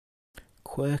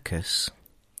Quercus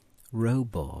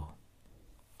robor.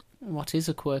 What is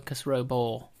a Quercus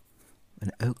robor?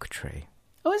 An oak tree.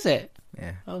 Oh, is it?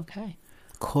 Yeah. Okay.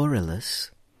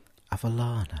 Corylus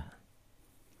avellana.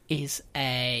 Is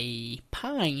a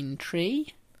pine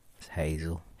tree. It's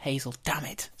hazel. Hazel, damn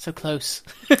it. So close.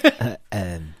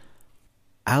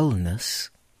 Alnus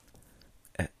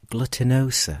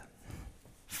glutinosa.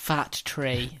 Fat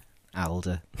tree.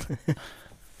 Alder.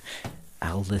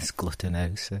 Aldus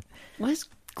glutinosa. Where's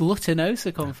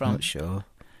glutinosa come from? Not sure.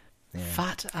 Yeah.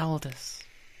 Fat Aldus.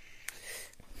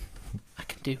 I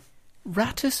can do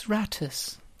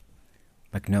Rattus.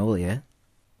 Magnolia.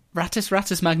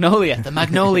 Rattus Magnolia. The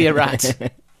Magnolia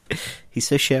rat. He's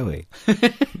so showy.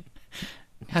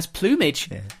 Has plumage.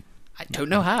 Yeah. I don't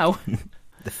know how.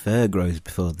 The fur grows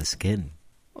before the skin.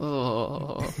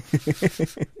 Oh.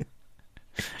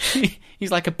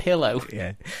 He's like a pillow.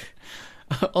 Yeah.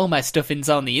 All my stuffing's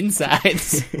on the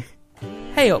insides.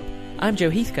 Hey up, I'm Joe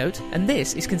Heathcote, and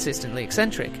this is Consistently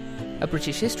Eccentric, a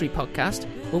British history podcast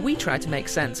where we try to make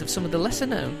sense of some of the lesser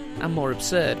known and more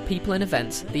absurd people and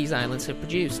events these islands have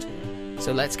produced.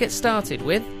 So let's get started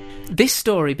with... This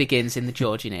story begins in the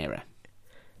Georgian era.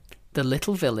 The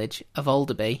little village of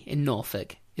Alderby in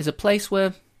Norfolk is a place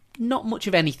where not much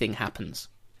of anything happens.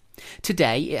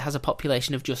 Today it has a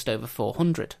population of just over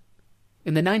 400.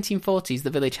 In the 1940s,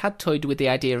 the village had toyed with the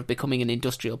idea of becoming an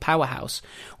industrial powerhouse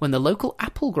when the local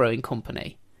apple growing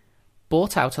company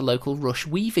bought out a local rush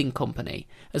weaving company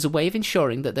as a way of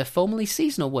ensuring that their formerly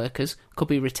seasonal workers could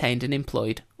be retained and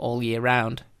employed all year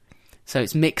round. So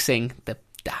it's mixing the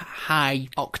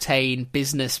high-octane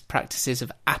business practices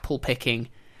of apple picking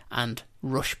and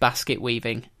rush basket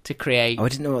weaving to create... Oh, I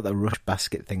didn't know what the rush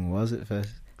basket thing was at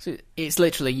first. So it's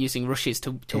literally using rushes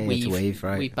to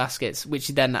weave baskets, which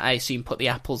then I assume put the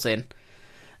apples in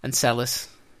and sell us,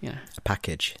 a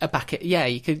package. A packet, yeah.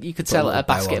 You could sell a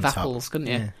basket of apples, couldn't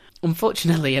you? Yeah.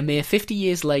 Unfortunately, a mere 50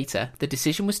 years later, the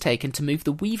decision was taken to move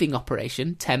the weaving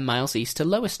operation 10 miles east to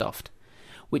Lowestoft,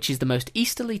 which is the most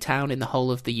easterly town in the whole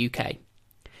of the UK.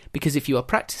 Because if you are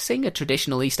practising a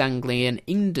traditional East Anglian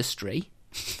industry...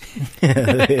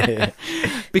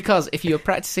 Because if you're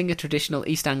practicing a traditional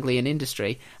East Anglian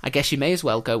industry, I guess you may as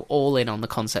well go all in on the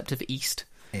concept of East.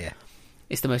 Yeah.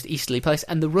 It's the most easterly place,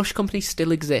 and the Rush Company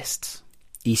still exists.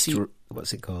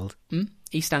 What's it called?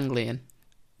 East Anglian.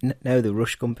 No, the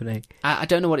Rush Company. I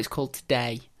don't know what it's called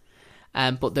today,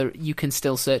 but you can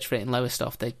still search for it in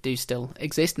Lowestoft. They do still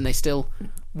exist, and they still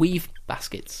weave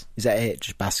baskets. Is that it?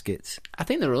 Just baskets? I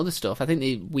think there are other stuff. I think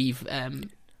they weave...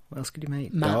 what else could you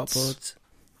make? Mats. Dartboards?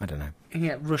 I don't know.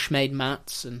 Yeah, rush-made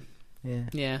mats and...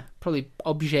 Yeah, probably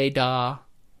objet d'art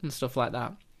and stuff like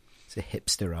that. It's a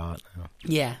hipster art now.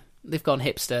 Yeah, they've gone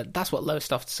hipster. That's what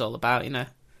Lowestoft's all about,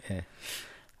 Yeah.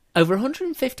 Over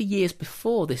 150 years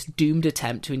before this doomed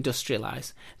attempt to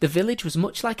industrialise, the village was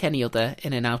much like any other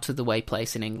in an out-of-the-way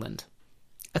place in England.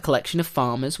 A collection of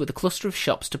farmers with a cluster of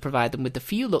shops to provide them with the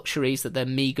few luxuries that their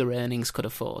meagre earnings could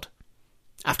afford.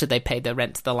 After they paid their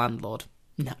rent to the landlord,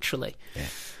 naturally. Yeah.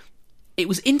 It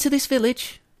was into this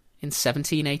village in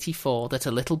 1784 that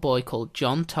a little boy called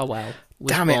John Towell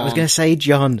was Damn born. it, I was going to say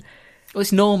John. Well,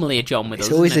 it's normally a John with us,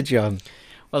 It's always isn't a John.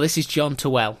 Well, this is John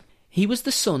Towell. He was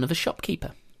the son of a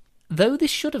shopkeeper. Though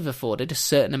this should have afforded a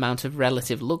certain amount of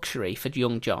relative luxury for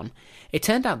young John, it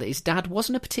turned out that his dad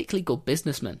wasn't a particularly good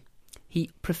businessman. He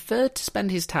preferred to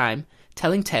spend his time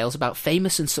telling tales about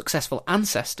famous and successful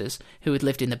ancestors who had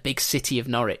lived in the big city of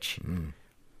Norwich.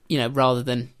 Rather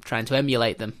than trying to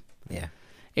emulate them. Yeah.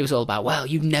 It was all about, well,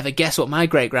 you'd never guess what my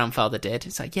great-grandfather did.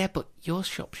 It's like, yeah, but your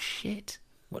shop's shit.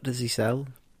 What does he sell?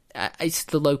 It's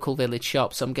the local village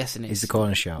shop, so I'm guessing it's... It's the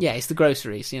corner shop. Yeah, it's the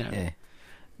groceries, Yeah.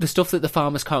 The stuff that the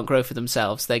farmers can't grow for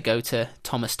themselves, they go to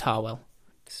Thomas Tarwell.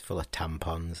 It's full of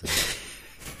tampons.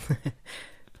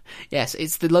 Yes,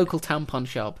 it's the local tampon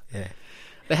shop. Yeah.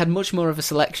 They had much more of a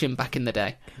selection back in the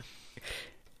day.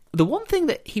 The one thing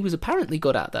that he was apparently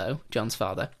good at, though, John's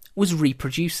father, was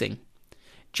reproducing.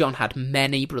 John had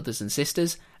many brothers and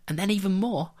sisters, and then even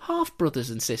more half-brothers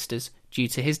and sisters, due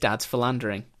to his dad's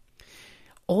philandering.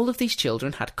 All of these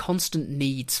children had constant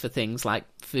needs for things like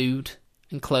food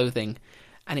and clothing,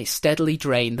 and it steadily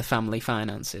drained the family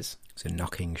finances. It's a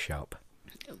knocking shop.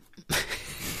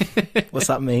 What's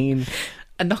that mean?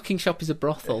 A knocking shop is a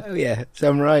brothel. Oh, yeah. So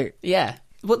I'm right. Yeah.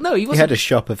 Well, no, he wasn't. He had a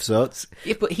shop of sorts.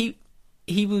 Yeah, but he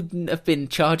wouldn't have been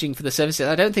charging for the services.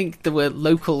 I don't think there were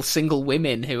local single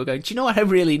women who were going, do you know what I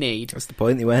really need? What's the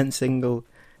point? They weren't single.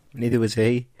 Neither was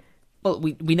he. Well,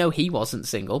 we know he wasn't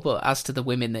single, but as to the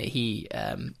women that he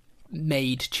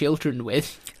made children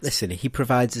with... Listen, he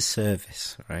provides a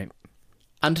service, right?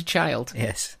 And a child.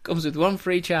 Yes. Comes with one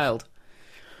free child.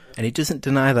 And he doesn't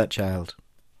deny that child.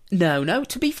 No,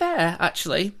 to be fair,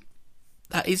 actually,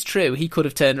 that is true. He could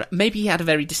have turned... Maybe he had a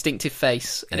very distinctive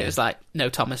face, and it was like, no,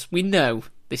 Thomas, we know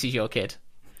this is your kid.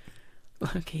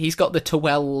 Look, he's got the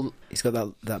Towell... He's got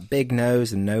that big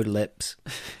nose and no lips.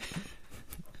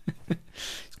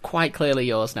 It's quite clearly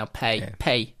yours now.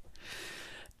 Pay.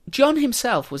 John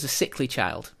himself was a sickly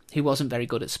child who wasn't very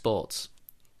good at sports.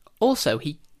 Also,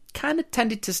 he kind of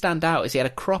tended to stand out as he had a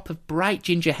crop of bright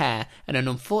ginger hair and an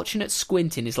unfortunate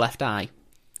squint in his left eye.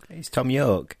 He's Tom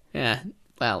York. Yeah,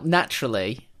 well,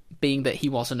 naturally, being that he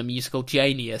wasn't a musical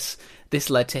genius, this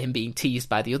led to him being teased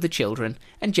by the other children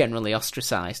and generally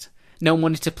ostracised. No one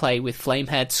wanted to play with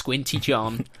flame-haired, squinty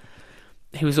John,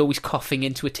 who was always coughing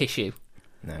into a tissue.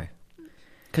 No.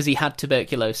 Because he had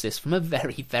tuberculosis from a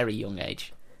very, very young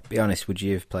age. Be honest, would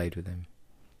you have played with him?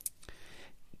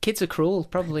 Kids are cruel,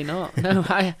 probably not. No,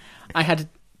 I had a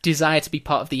desire to be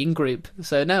part of the in-group,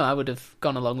 so no, I would have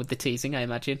gone along with the teasing, I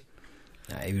imagine.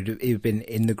 He would have been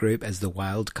in the group as the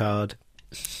wild card.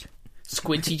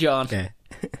 Squinty John. Yeah.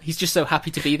 He's just so happy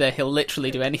to be there, he'll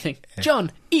literally do anything. Yeah.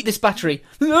 John, eat this battery.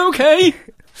 Okay.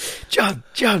 John.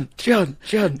 Go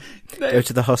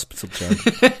to the hospital, John.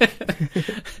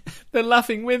 They're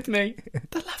laughing with me.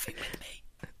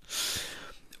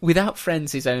 Without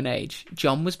friends his own age,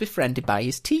 John was befriended by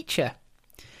his teacher,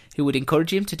 who would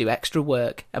encourage him to do extra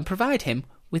work and provide him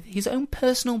with his own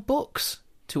personal books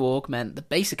to augment the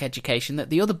basic education that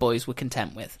the other boys were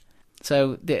content with.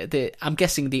 So I'm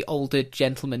guessing the older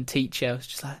gentleman teacher was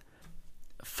just like,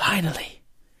 finally,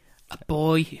 a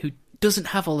boy who doesn't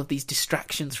have all of these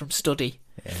distractions from study.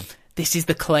 Yeah. This is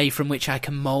the clay from which I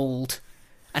can mould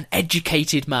an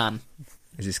educated man.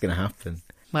 Is this going to happen?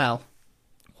 Well,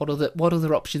 what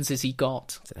other options has he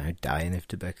got? I don't know, dying of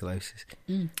tuberculosis.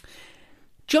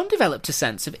 John developed a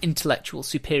sense of intellectual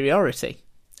superiority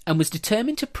and was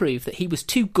determined to prove that he was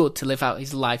too good to live out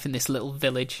his life in this little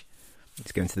village.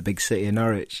 He's going to the big city of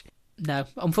Norwich. No,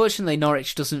 unfortunately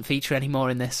Norwich doesn't feature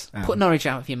anymore in this. Put Norwich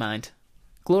out of your mind.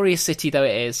 Glorious city though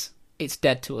it is, it's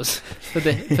dead to us for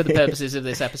the purposes of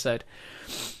this episode.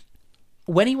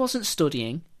 When he wasn't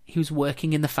studying, he was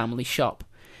working in the family shop,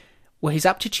 where his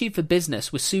aptitude for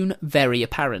business was soon very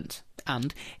apparent,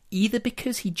 and either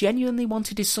because he genuinely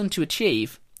wanted his son to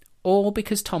achieve, or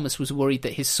because Thomas was worried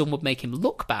that his son would make him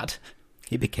look bad,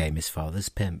 he became his father's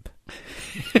pimp.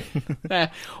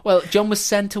 Well, John was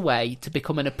sent away to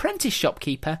become an apprentice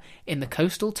shopkeeper in the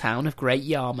coastal town of Great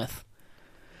Yarmouth.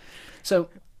 So,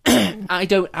 I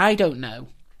don't know.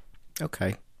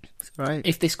 Okay, that's all right.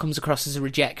 If this comes across as a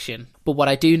rejection, but what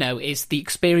I do know is the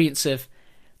experience of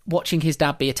watching his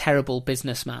dad be a terrible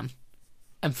businessman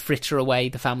and fritter away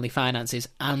the family finances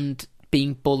and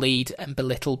being bullied and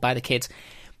belittled by the kids,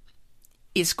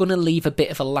 it's going to leave a bit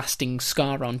of a lasting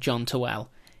scar on John Towell.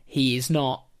 He is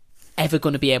not ever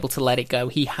going to be able to let it go.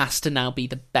 He has to now be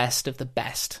the best of the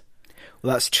best.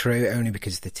 Well, that's true, only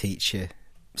because the teacher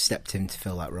stepped in to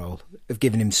fill that role, of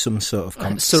giving him some sort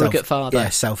of surrogate father. Yeah,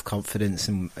 self-confidence.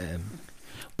 And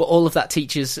but all of that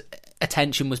teacher's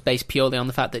attention was based purely on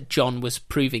the fact that John was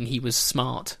proving he was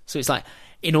smart. So it's like,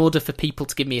 in order for people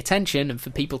to give me attention and for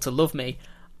people to love me,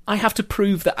 I have to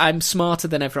prove that I'm smarter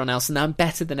than everyone else and I'm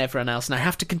better than everyone else, and I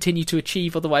have to continue to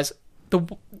achieve, otherwise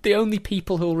the only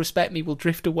people who will respect me will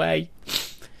drift away.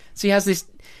 So he has this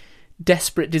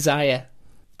desperate desire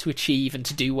to achieve and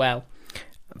to do well.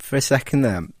 For a second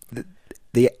there,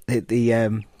 the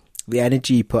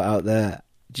energy you put out there,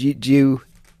 do you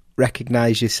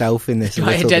recognise yourself in this? Do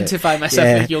I identify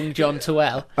myself with young John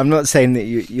Towell? I'm not saying that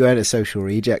you had a social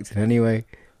reject in any way.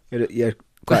 You had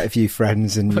quite a few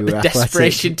friends and you were athletic,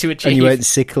 desperation to achieve, and you weren't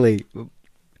sickly.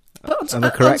 But am I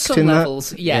correct on some in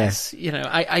levels, that? yes. Yeah. You know,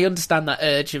 I understand that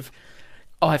urge of,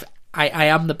 I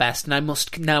am the best and I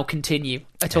must now continue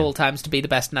at all times to be the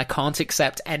best, and I can't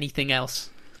accept anything else.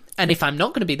 And if I'm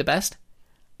not going to be the best,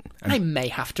 I may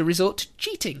have to resort to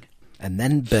cheating. And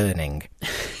then burning.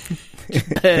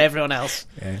 Burn everyone else.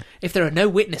 Yeah. If there are no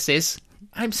witnesses,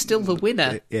 I'm still the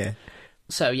winner. Yeah.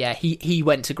 So yeah, he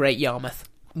went to Great Yarmouth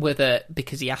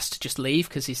because he asked to just leave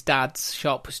because his dad's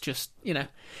shop was just, you know,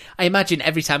 I imagine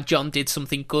every time John did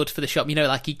something good for the shop, you know,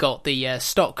 like he got the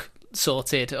stock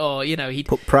sorted, or, you know, he'd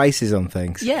put prices on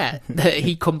things. Yeah,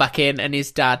 he'd come back in and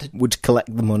his dad would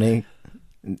collect the money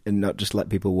and not just let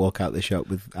people walk out the shop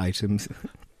with items.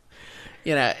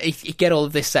 You know, he'd get all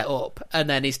of this set up, and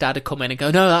then his dad would come in and go,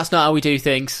 "No, that's not how we do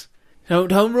things.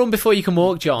 Don't run before you can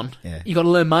walk, John. Yeah. You've got to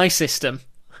learn my system."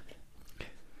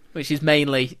 Which is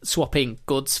mainly swapping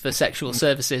goods for sexual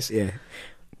services. Yeah.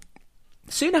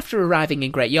 Soon after arriving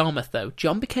in Great Yarmouth, though,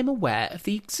 John became aware of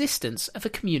the existence of a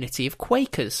community of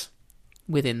Quakers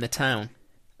within the town.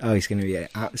 Oh, he's going to be an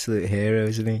absolute hero,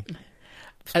 isn't he?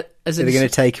 As Are they going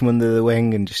to take him under the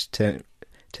wing and just turn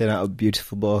out a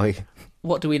beautiful boy?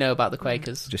 What do we know about the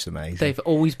Quakers? Just amazing. They've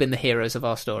always been the heroes of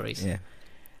our stories. Yeah.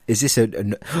 Is this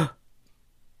a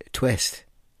twist?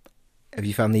 Have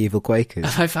you found the evil Quakers?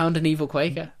 Have I found an evil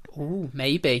Quaker? Ooh,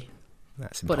 maybe.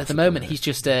 That's But at the impossible, moment, isn't he's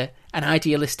just an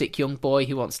idealistic young boy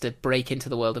who wants to break into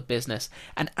the world of business.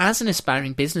 And as an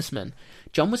aspiring businessman,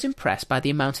 John was impressed by the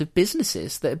amount of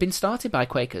businesses that had been started by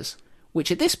Quakers,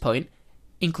 which at this point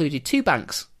included 2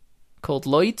 banks called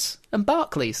Lloyds and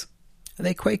Barclays. Are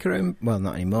they Quaker owned? Well,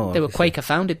 not anymore. They were obviously.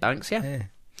 Quaker-founded banks, yeah. Yeah.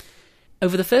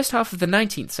 Over the first half of the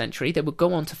 19th century, they would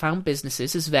go on to found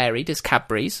businesses as varied as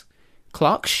Cadbury's,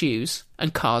 Clark's Shoes,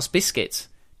 and Carr's Biscuits,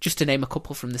 just to name a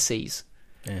couple from the seas.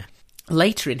 Yeah.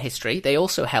 Later in history, they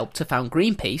also helped to found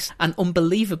Greenpeace and,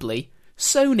 unbelievably,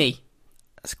 Sony.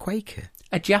 That's Quaker.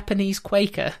 A Japanese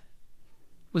Quaker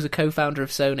was a co-founder of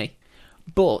Sony.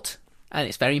 But, and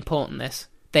it's very important this,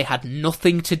 they had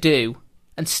nothing to do,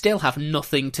 and still have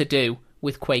nothing to do,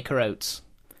 with Quaker Oats.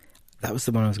 That was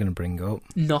the one I was going to bring up.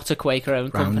 Not a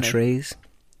Quaker-owned company. Rowntree's.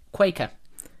 Quaker.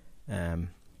 Um,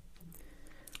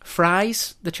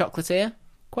 Fry's, the chocolatier.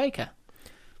 Quaker.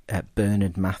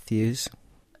 Bernard Matthews.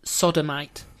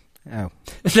 Sodomite. Oh.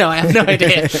 No, I have no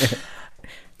idea.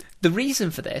 The reason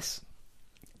for this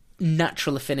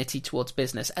natural affinity towards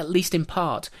business, at least in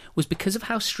part, was because of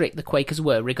how strict the Quakers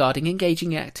were regarding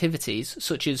engaging in activities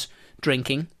such as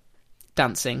drinking,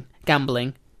 dancing,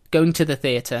 gambling, going to the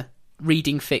theatre,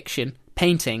 reading fiction,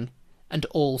 painting, and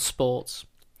all sports.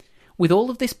 With all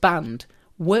of this banned,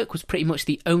 work was pretty much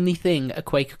the only thing a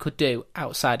Quaker could do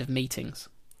outside of meetings.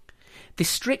 This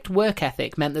strict work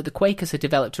ethic meant that the Quakers had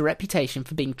developed a reputation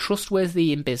for being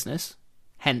trustworthy in business,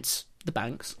 hence the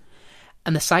banks,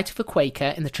 and the sight of a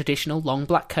Quaker in the traditional long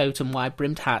black coat and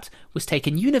wide-brimmed hat was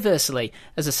taken universally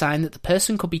as a sign that the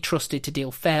person could be trusted to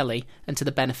deal fairly and to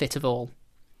the benefit of all.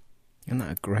 Isn't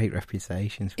that a great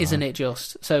reputation? For Isn't that? it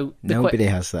just? So Nobody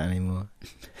has that anymore.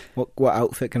 What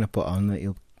outfit can I put on that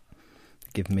you'll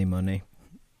give me money?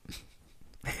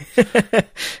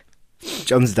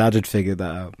 John's dad had figured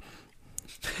that out.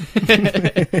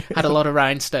 had a lot of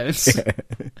rhinestones.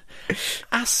 Nothing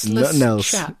Assless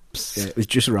else. chaps. Yeah, it was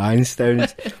just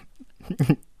rhinestones.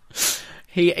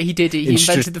 He did it. He In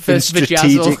invented stra- the first in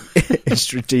vajazzle. in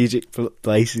strategic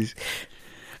places.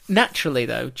 Naturally,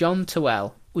 though, John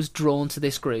Towell was drawn to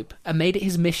this group and made it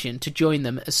his mission to join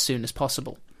them as soon as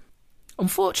possible.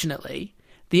 Unfortunately,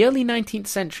 the early 19th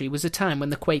century was a time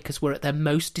when the Quakers were at their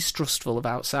most distrustful of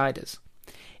outsiders.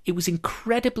 It was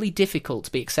incredibly difficult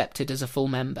to be accepted as a full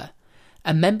member,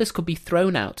 and members could be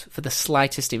thrown out for the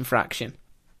slightest infraction.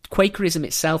 Quakerism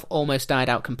itself almost died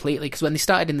out completely, because when they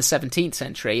started in the 17th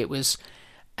century, it was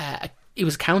a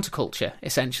counterculture,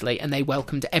 essentially, and they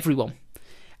welcomed everyone.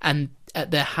 And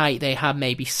at their height, they had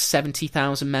maybe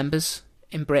 70,000 members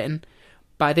in Britain.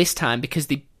 By this time, because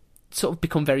they sort of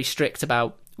become very strict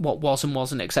about what was and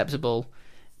wasn't acceptable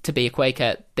to be a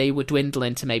Quaker, they were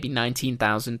dwindling to maybe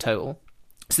 19,000 total.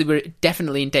 So they were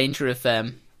definitely in danger of...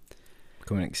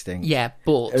 Becoming extinct. Yeah,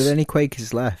 but... Are there any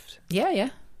Quakers left? Yeah.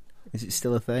 Is it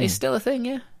still a thing? It's still a thing,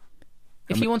 yeah.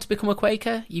 If you want to become a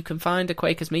Quaker, you can find a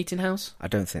Quakers meeting house. I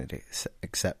don't think they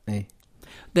accept me.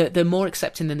 They're more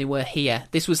accepting than they were here.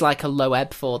 This was like a low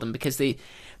ebb for them, because they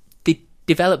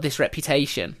developed this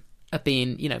reputation of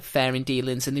being, fair in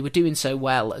dealings, and they were doing so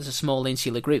well as a small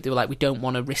insular group. They were like, we don't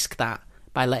want to risk that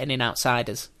by letting in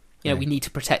outsiders. We need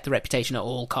to protect the reputation at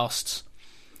all costs.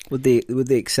 Would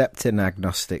they accept an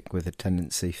agnostic with a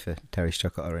tendency for Terry's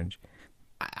chocolate orange?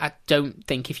 I don't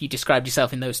think if you described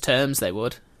yourself in those terms they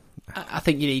would. I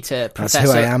think you need to profess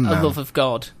a love of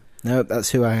God. No, that's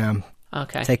who I am.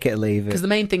 Okay. Take it or leave it. Because the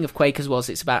main thing of Quakers was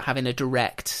it's about having a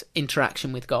direct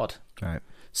interaction with God. Right.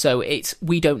 So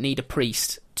we don't need a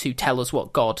priest to tell us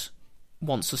what God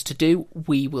wants us to do.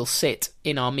 We will sit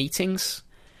in our meetings,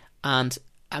 and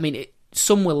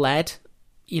some were led,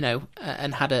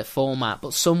 and had a format,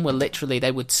 but some were literally,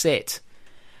 they would sit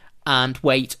and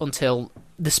wait until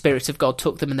the Spirit of God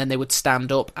took them, and then they would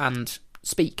stand up and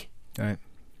speak. Right.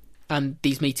 And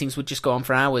these meetings would just go on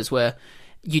for hours, where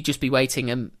you'd just be waiting,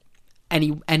 and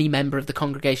any member of the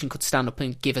congregation could stand up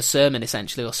and give a sermon,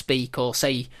 essentially, or speak, or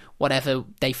say whatever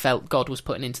they felt God was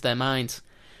putting into their minds.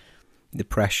 The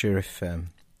pressure if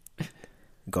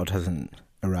God hasn't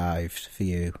arrived for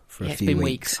you for a few it's been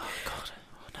weeks. Oh, God.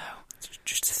 Oh, no.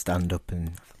 Just to stand up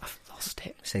and I've lost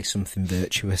it. say something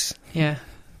virtuous. Yeah.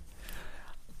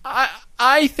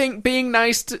 I think being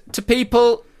nice to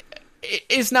people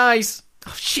is nice.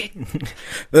 Oh, shit. He's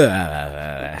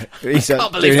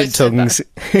can't believe doing I it said tongues.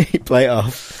 He play it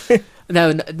off.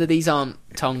 No, these aren't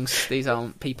tongues. These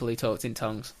aren't people who talked in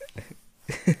tongues.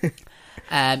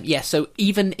 So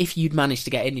even if you'd managed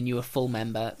to get in and you were a full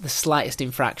member, the slightest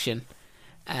infraction,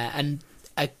 and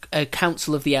a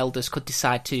council of the elders could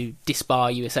decide to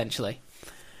disbar you, essentially.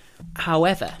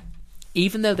 However,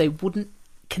 even though they wouldn't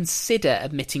consider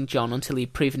admitting John until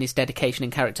he'd proven his dedication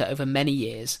and character over many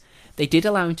years, they did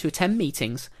allow him to attend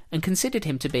meetings and considered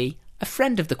him to be a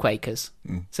friend of the Quakers.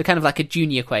 So kind of like a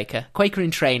junior Quaker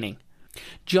in training.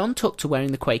 John took to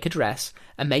wearing the Quaker dress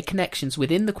and made connections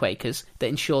within the Quakers that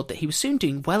ensured that he was soon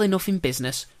doing well enough in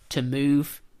business to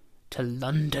move to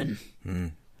London.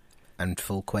 And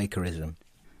full Quakerism.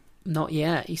 Not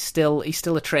yet. He's still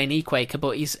a trainee Quaker,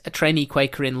 but he's a trainee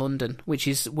Quaker in London, which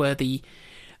is where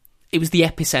it was the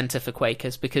epicenter for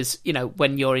Quakers, because, you know,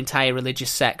 when your entire religious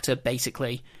sect are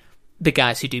basically the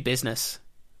guys who do business,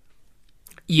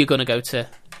 you're going to go to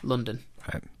London.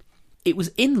 Right. It was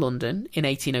in London in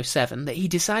 1807 that he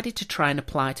decided to try and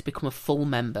apply to become a full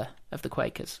member of the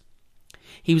Quakers.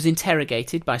 He was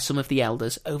interrogated by some of the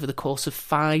elders over the course of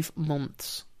 5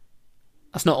 months.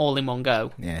 That's not all in one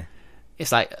go. Yeah.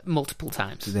 It's like multiple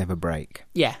times. Did they have a break?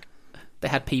 Yeah. They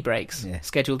had pee breaks,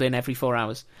 scheduled in every 4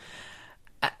 hours.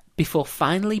 Before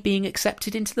finally being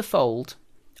accepted into the fold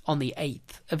on the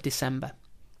 8th of December.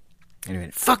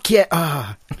 Anyway, fuck yeah!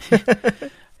 Ah!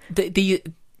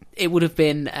 It would have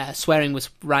been swearing was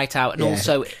right out, and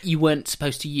also you weren't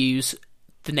supposed to use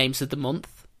the names of the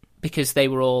month because they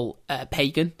were all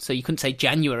pagan, so you couldn't say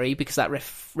January because that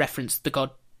referenced the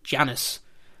god Janus,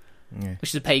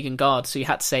 which is a pagan god, so you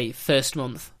had to say first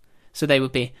month. So they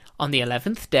would be on the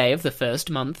 11th day of the first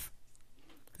month.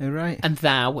 Oh, right. And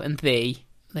thou and thee.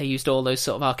 They used all those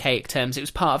sort of archaic terms. It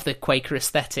was part of the Quaker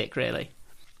aesthetic, really.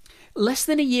 Less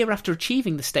than a year after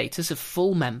achieving the status of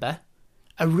full member,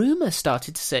 a rumour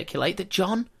started to circulate that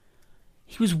John,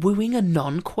 he was wooing a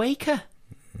non-Quaker.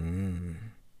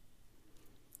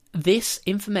 This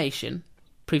information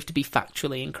proved to be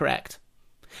factually incorrect,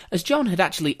 as John had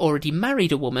actually already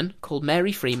married a woman called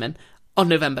Mary Freeman on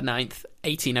November 9th,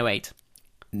 1808.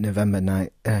 November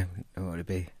 9th, what would it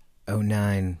be?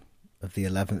 09 of the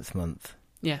 11th month.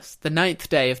 Yes, the 9th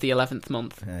day of the 11th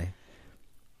month. Aye.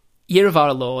 Year of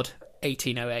our Lord,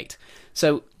 1808.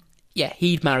 So, yeah,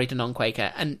 he'd married a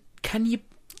non-Quaker. And can you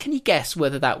guess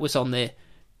whether that was on the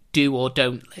do or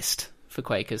don't list for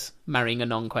Quakers, marrying a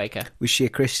non-Quaker? Was she a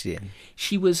Christian?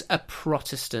 She was a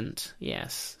Protestant,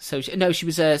 yes. So, she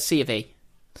was a C of E.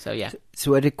 So, yeah. So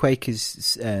where did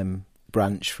Quakers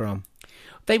branch from?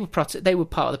 They were part of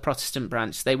the Protestant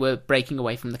branch. They were breaking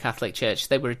away from the Catholic Church.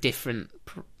 They were a different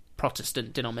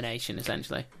Protestant denomination,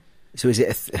 essentially. So is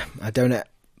it I don't know.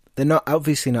 They're not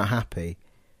obviously not happy.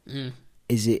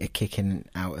 Is it a kicking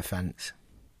out offence?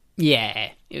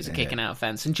 Yeah, it was a kicking out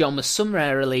offence. And John was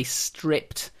summarily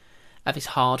stripped of his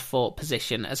hard-fought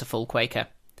position as a full Quaker.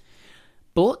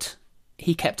 But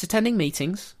he kept attending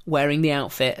meetings, wearing the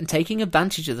outfit, and taking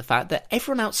advantage of the fact that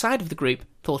everyone outside of the group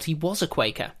thought he was a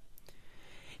Quaker.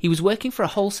 He was working for a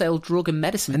wholesale drug and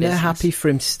medicine business. And they're happy for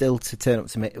him still to turn up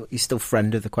to make... He's still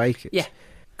friend of the Quakers? Yeah.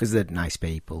 Because they're nice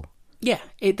people. Yeah.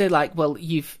 They're like, well,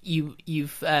 you've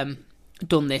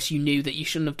done this, you knew that you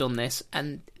shouldn't have done this,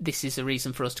 and this is a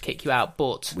reason for us to kick you out,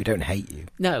 but... We don't hate you.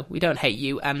 No, we don't hate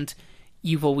you, and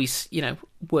you've always,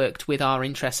 worked with our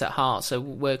interests at heart, so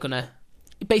we're going to...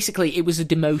 Basically, it was a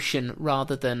demotion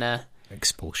rather than a...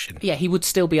 Expulsion. Yeah, he would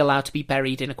still be allowed to be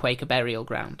buried in a Quaker burial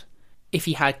ground. If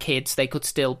he had kids, they could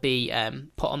still be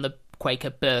put on the Quaker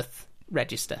birth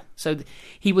register. So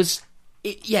he was...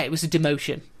 it was a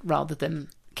demotion rather than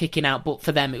kicking out, but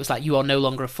for them it was like, you are no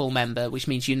longer a full member, which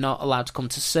means you're not allowed to come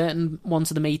to certain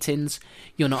ones of the meetings,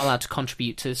 you're not allowed to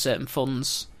contribute to certain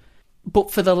funds.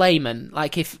 But for the layman,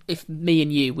 like if me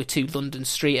and you were two London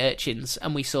street urchins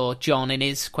and we saw John in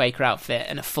his Quaker outfit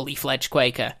and a fully fledged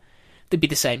Quaker, they'd be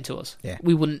the same to us. Yeah.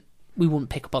 We wouldn't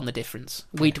pick up on the difference.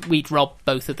 We'd rob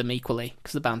both of them equally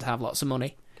because they're bound to have lots of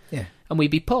money. Yeah. And we'd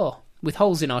be poor, with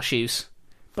holes in our shoes,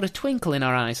 but a twinkle in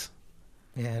our eyes.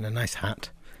 Yeah, and a nice hat.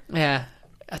 Yeah,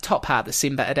 a top hat that's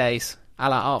seen better days, a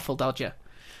la Artful Dodger.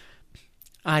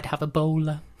 I'd have a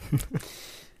bowler.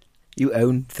 You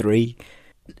own 3.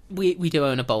 We do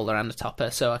own a bowler and a topper,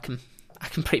 so I can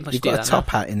pretty much do that. You've got a top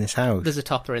hat in this house. There's a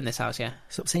topper in this house, yeah.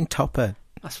 Stop saying topper.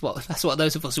 That's what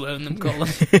those of us who own them call them.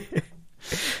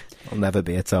 I'll never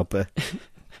be a topper.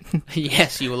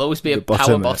 Yes, you will always be a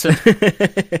power bottom.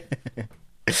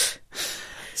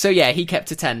 So yeah, he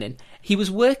kept attending. He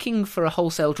was working for a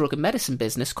wholesale drug and medicine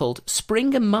business called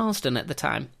Spring and Marsden at the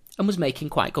time, and was making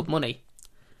quite good money.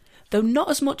 Though not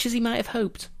as much as he might have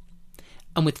hoped.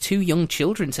 And with 2 young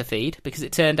children to feed, because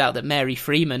it turned out that Mary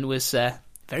Freeman was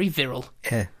very virile.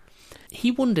 Yeah. he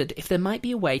wondered if there might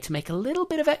be a way to make a little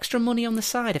bit of extra money on the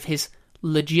side of his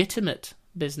legitimate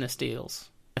business deals.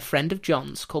 A friend of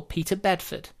John's called Peter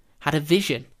Bedford had a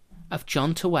vision of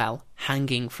John Tawell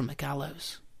hanging from a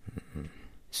gallows. Mm-hmm.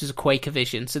 This was a Quaker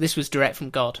vision, so this was direct from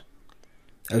God.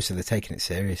 Oh, so they're taking it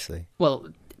seriously. Well,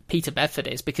 Peter Bedford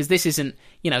is, because this isn't,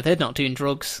 they're not doing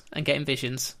drugs and getting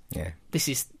visions. Yeah. This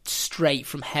is straight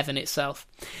from heaven itself.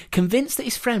 Convinced that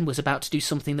his friend was about to do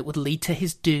something that would lead to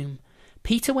his doom,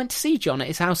 Peter went to see John at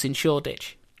his house in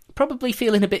Shoreditch, probably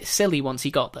feeling a bit silly once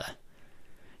he got there.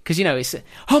 Because, it's,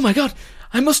 oh my God,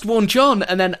 I must warn John.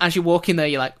 And then as you walk in there,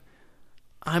 you're like,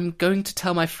 I'm going to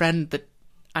tell my friend that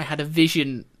I had a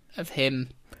vision of him.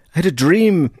 I had a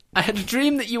dream. I had a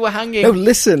dream that you were hanging. No,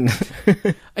 listen.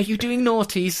 Are you doing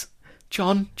naughties?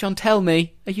 John, tell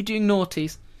me. Are you doing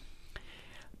naughties?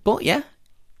 But yeah,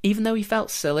 even though he felt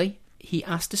silly, he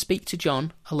asked to speak to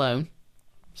John alone,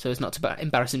 so as not to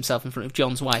embarrass himself in front of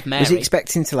John's wife, Mary. Was he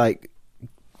expecting to,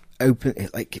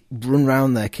 run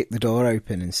round there, kick the door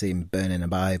open and see him burning a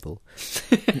Bible?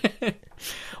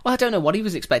 Well, I don't know what he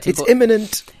was expecting. It's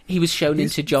imminent. He was shown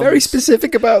into John's... very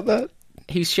specific about that.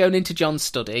 He was shown into John's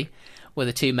study, where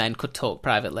the two men could talk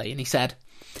privately, and he said,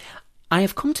 I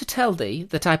have come to tell thee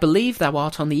that I believe thou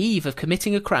art on the eve of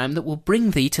committing a crime that will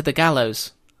bring thee to the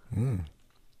gallows. Mm.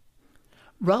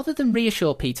 Rather than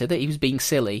reassure Peter that he was being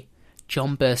silly,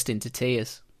 John burst into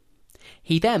tears.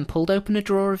 He then pulled open a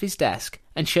drawer of his desk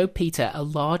and showed Peter a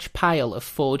large pile of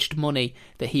forged money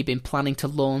that he'd been planning to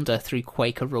launder through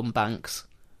Quaker-run banks.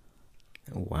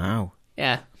 Wow.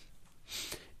 Yeah.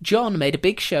 John made a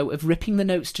big show of ripping the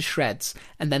notes to shreds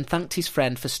and then thanked his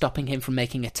friend for stopping him from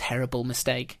making a terrible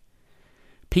mistake.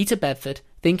 Peter Bedford,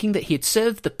 thinking that he had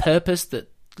served the purpose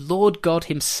that Lord God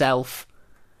himself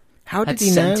had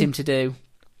sent him to do.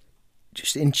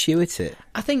 Just intuit it.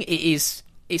 I think it's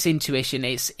intuition.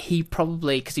 He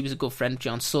probably, because he was a good friend of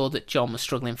John, saw that John was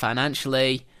struggling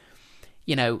financially,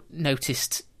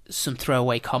 noticed some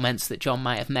throwaway comments that John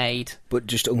might have made. But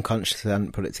just unconsciously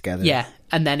hadn't put it together. Yeah,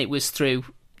 and then it was through,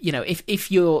 if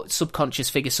your subconscious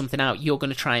figures something out, you're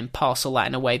going to try and parcel that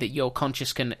in a way that your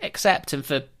conscious can accept. And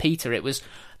for Peter, it was,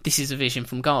 this is a vision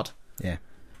from God. Yeah.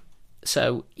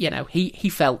 So, he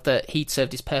felt that he'd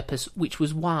served his purpose, which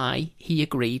was why he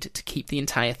agreed to keep the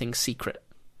entire thing secret.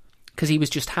 Because he was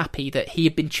just happy that he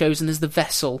had been chosen as the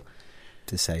vessel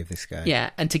to save this guy. Yeah,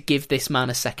 and to give this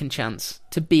man a second chance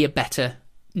to be a better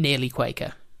nearly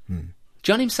Quaker.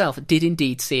 John himself did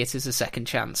indeed see it as a second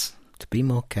chance. To be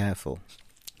more careful.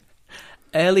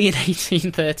 Early in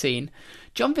 1813,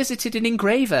 John visited an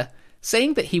engraver,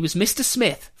 saying that he was Mr.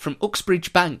 Smith from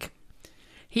Uxbridge Bank.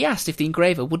 He asked if the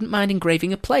engraver wouldn't mind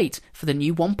engraving a plate for the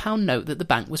new £1 note that the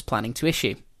bank was planning to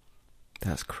issue.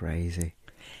 That's crazy.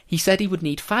 He said he would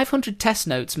need 500 test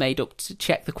notes made up to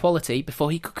check the quality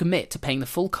before he could commit to paying the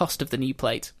full cost of the new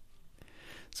plate.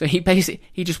 So he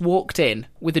just walked in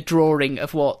with a drawing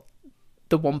of what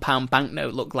the £1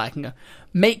 banknote looked like and go,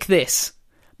 make this,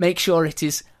 make sure it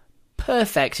is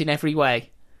perfect in every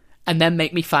way, and then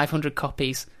make me 500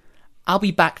 copies. I'll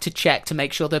be back to check to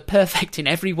make sure they're perfect in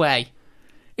every way.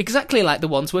 Exactly like the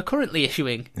ones we're currently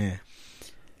issuing. Yeah.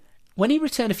 When he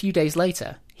returned a few days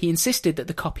later, he insisted that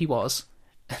the copy was,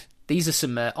 these are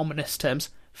some ominous terms,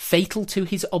 fatal to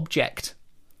his object,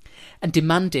 and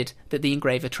demanded that the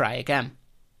engraver try again.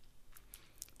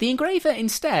 The engraver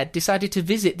instead decided to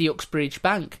visit the Uxbridge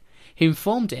Bank, who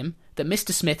informed him that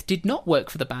Mr. Smith did not work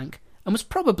for the bank and was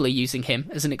probably using him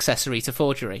as an accessory to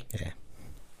forgery. Yeah.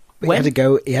 But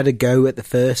he had a go at the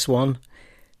first one.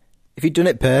 If he'd done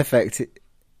it perfect,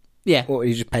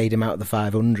 he just paid him out the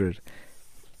 500.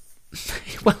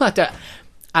 Well,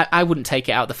 I wouldn't take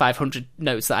it out the 500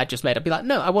 notes that I just made. I'd be like,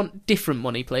 no, I want different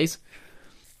money, please.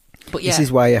 But yeah. This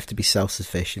is why you have to be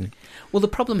self-sufficient. Well, the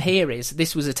problem here is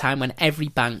this was a time when every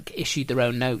bank issued their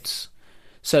own notes.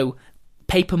 So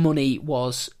paper money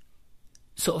was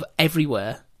sort of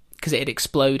everywhere because it had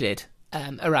exploded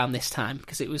around this time,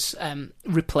 because it was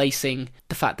replacing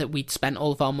the fact that we'd spent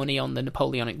all of our money on the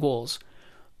Napoleonic Wars.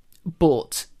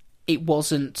 But it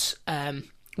wasn't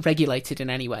regulated in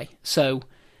any way. So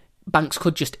banks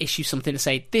could just issue something to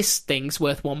say, this thing's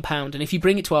worth £1, and if you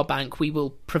bring it to our bank, we will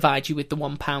provide you with the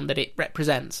 £1 that it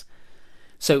represents.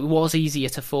 So it was easier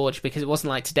to forge, because it wasn't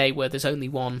like today where there's only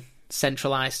one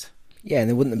centralised. Yeah, and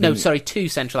there wouldn't have been... No, sorry, two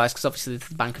centralised, because obviously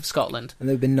the Bank of Scotland. And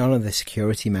there would have been none of the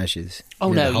security measures.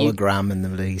 Oh, no. The hologram and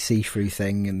the see-through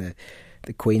thing and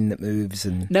the queen that moves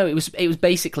and... No, it was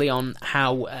basically on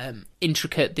how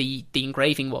intricate the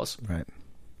engraving was. Right.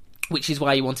 Which is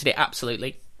why you wanted it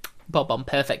absolutely bob-on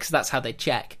perfect, because that's how they'd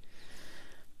check.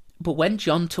 But when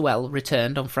John Tawell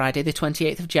returned on Friday the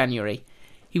 28th of January,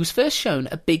 He was first shown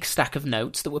a big stack of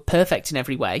notes that were perfect in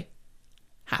every way.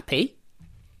 Happy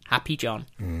John.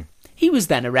 He was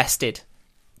then arrested.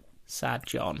 Sad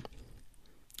John.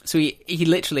 So he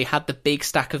literally had the big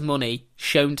stack of money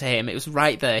shown to him. It was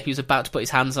right there. He was about to put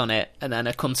his hands on it, and then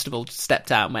a constable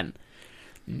stepped out and went,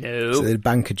 no. So the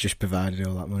bank had just provided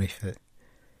all that money for it.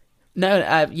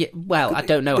 No, well, I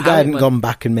don't know the how guy hadn't it went. gone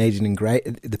back and made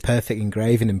the perfect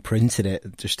engraving and printed it.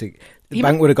 The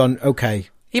bank would have gone, okay,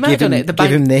 he might have done it.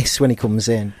 Give him this when he comes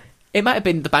in. It might have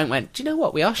been the bank went, do you know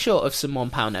what? We are short of some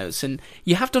 £1 notes, and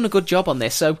you have done a good job on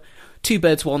this, so 2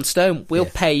 birds, 1 stone. We'll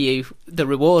pay you the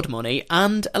reward money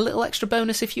and a little extra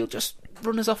bonus if you'll just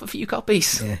run us off a few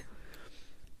copies. Yeah.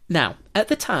 Now, at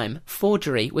the time,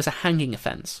 forgery was a hanging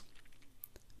offence.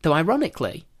 Though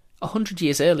ironically, 100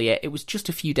 years earlier, it was just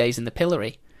a few days in the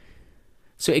pillory.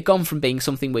 So it had gone from being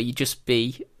something where you just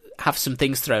have some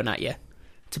things thrown at you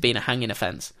to being a hanging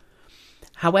offence.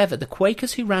 However, the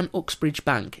Quakers who ran Uxbridge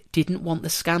Bank didn't want the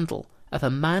scandal of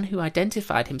a man who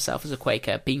identified himself as a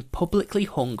Quaker being publicly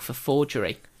hung for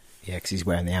forgery. Yeah, because he's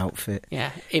wearing the outfit.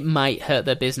 Yeah, it might hurt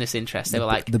their business interests. They were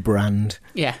like, the brand.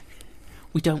 yeah,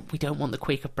 we don't want the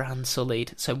Quaker brand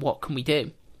sullied, so what can we do?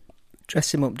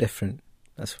 Dress him up different.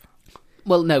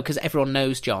 Well, no, because everyone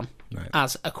knows John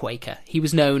as a Quaker. He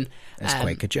was known as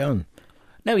Quaker John.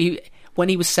 No, when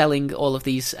he was selling all of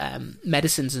these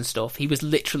medicines and stuff, he was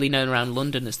literally known around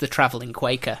London as the travelling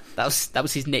Quaker. That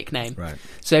was his nickname. Right.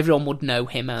 So everyone would know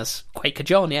him as Quaker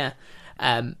John. Yeah.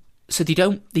 So they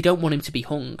don't want him to be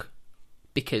hung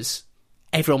because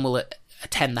everyone will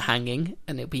attend the hanging,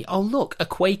 and it'll be, oh look, a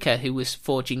Quaker who was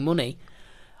forging money.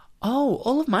 Oh,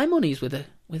 all of my money's with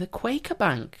a Quaker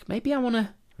bank. Maybe I want to.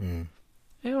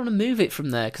 Maybe I want to move it from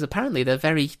there because apparently they're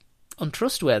very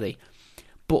untrustworthy.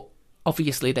 But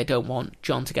obviously they don't want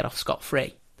John to get off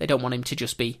scot-free. They don't want him to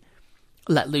just be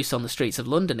let loose on the streets of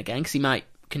London again because he might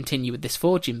continue with this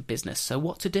forging business. So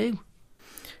what to do?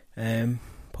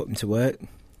 Put him to work.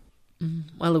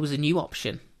 Well, there was a new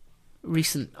option.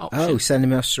 Recent option. Oh, send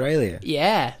him to Australia.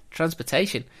 Yeah,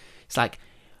 transportation. It's like,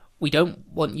 we don't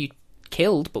want you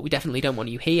killed, but we definitely don't want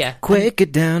you here. Quaker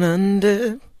down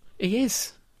under. He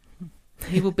is.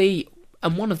 He will be,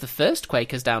 and one of the first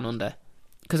Quakers down under,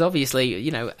 because obviously, you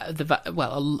know,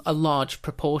 a large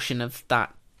proportion of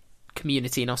that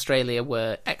community in Australia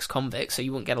were ex-convicts, so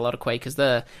you wouldn't get a lot of Quakers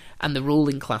there, and the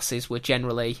ruling classes were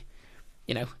generally,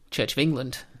 you know, Church of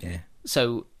England. Yeah.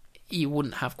 So you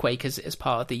wouldn't have Quakers as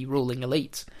part of the ruling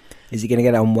elite. Is he going to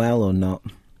get on well or not?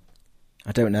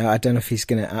 I don't know. I don't know if he's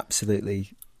going to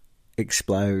absolutely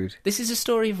explode. This is a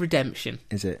story of redemption.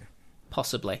 Is it?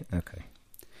 Possibly. Okay.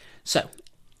 So,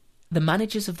 the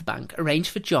managers of the bank arranged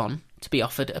for John to be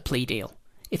offered a plea deal.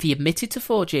 If he admitted to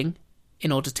forging,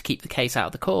 in order to keep the case out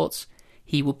of the courts,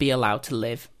 he would be allowed to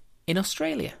live in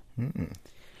Australia.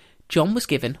 John was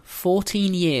given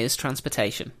 14 years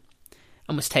transportation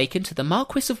and was taken to the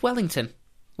Marquis of Wellington,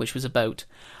 which was a boat,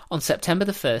 on September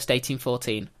the 1st,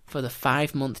 1814, for the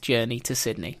 5-month journey to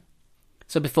Sydney.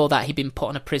 So before that, he'd been put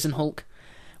on a prison hulk,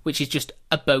 which is just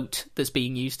a boat that's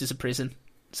being used as a prison,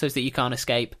 so that you can't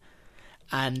escape.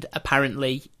 And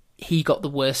apparently he got the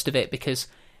worst of it because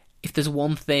if there's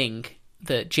one thing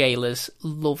that jailers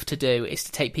love to do is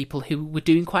to take people who were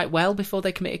doing quite well before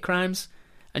they committed crimes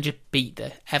and just beat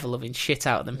the ever-loving shit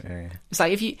out of them. Yeah. It's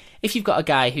like if you've got a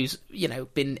guy who's, you know,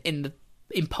 been in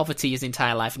poverty his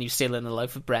entire life and he's stealing a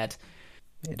loaf of bread,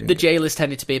 the jailers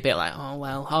tended to be a bit like, oh,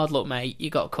 well, hard luck, mate, you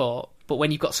got caught. But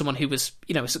when you've got someone who was,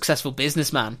 you know, a successful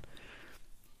businessman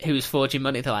who was forging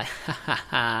money, they're like, ha ha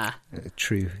ha.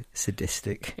 True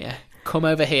sadistic. Yeah. Come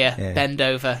over here, bend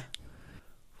over.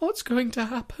 What's going to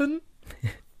happen?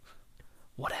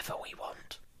 Whatever we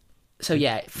want. So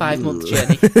yeah,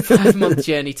 5-month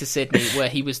journey to Sydney, where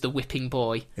he was the whipping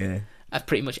boy of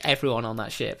pretty much everyone on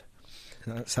that ship.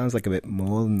 That sounds like a bit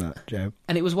more than that, Joe.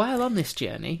 And it was while on this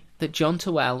journey that John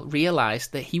Towell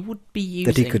realised that he would be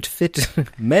using... That he could fit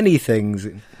many things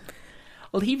in.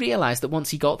 Well, he realised that once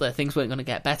he got there, things weren't going to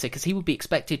get better, because he would be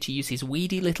expected to use his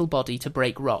weedy little body to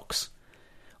break rocks,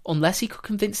 unless he could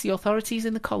convince the authorities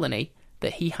in the colony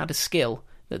that he had a skill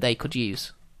that they could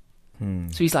use.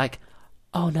 So he's like,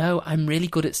 oh no, I'm really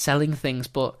good at selling things,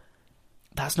 but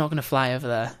that's not going to fly over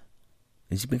there.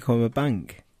 Has he become a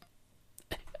bank?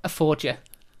 A forger.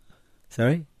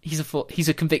 Sorry? He's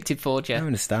a convicted forger. I don't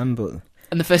understand, but...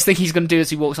 And the first thing he's going to do as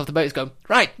he walks off the boat is go,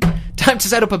 right, time to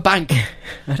set up a bank.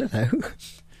 I don't know.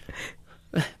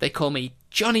 They call me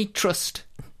Johnny Trust.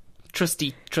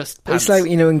 Trusty Trust It's Pants. like,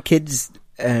 you know, when kids,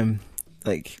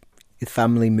 like, the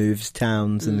family moves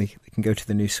towns and they can go to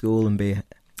the new school and be...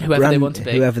 Whoever they want to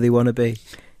be. Whoever they want to be.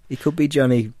 He could be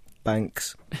Johnny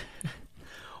Banks.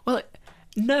 Well,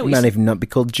 No, He might even not be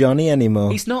called Johnny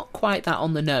anymore. he's not quite that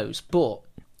on the nose, but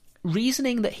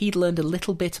reasoning that he'd learned a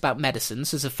little bit about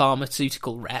medicines as a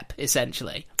pharmaceutical rep,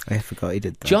 essentially, I forgot he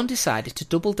did that. John decided to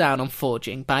double down on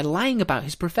forging by lying about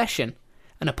his profession.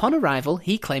 And upon arrival,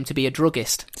 he claimed to be a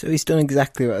druggist. So he's done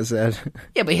exactly what I said.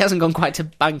 Yeah, but he hasn't gone quite to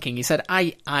banking. He said,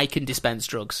 I can dispense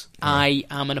drugs. Yeah. I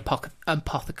am an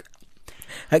apothecary.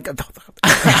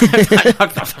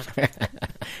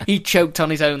 He choked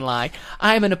on his own lie.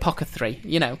 I am an apothecary,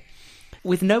 you know.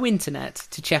 With no internet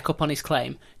to check up on his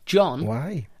claim, John,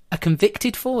 Why? a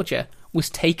convicted forger,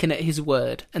 was taken at his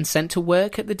word and sent to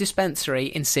work at the dispensary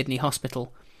in Sydney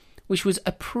Hospital, which was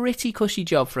a pretty cushy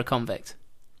job for a convict.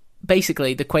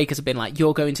 Basically, the Quakers have been like,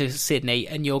 you're going to Sydney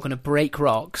and you're going to break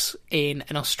rocks in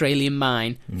an Australian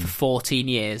mine for 14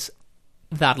 years.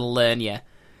 That'll learn you.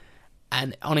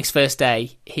 And on his first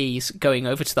day, he's going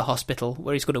over to the hospital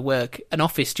where he's going to work an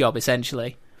office job,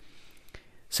 essentially.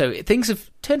 So things have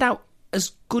turned out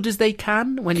as good as they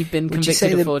can when you've been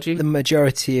convicted of forgery. The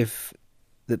majority of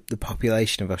the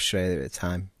population of Australia at the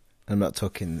time, I'm not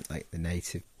talking like the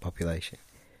native population,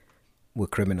 were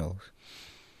criminals.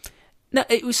 No,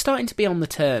 it was starting to be on the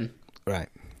turn. Right.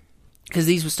 Because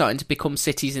these were starting to become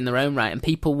cities in their own right, and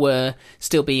people were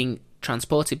still being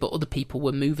transported, but other people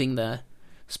were moving there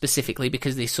specifically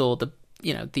because they saw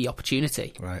the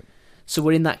opportunity. Right. So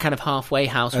we're in that kind of halfway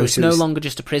house where it's no longer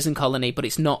just a prison colony, but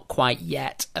it's not quite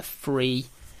yet a free,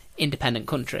 independent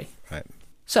country. Right.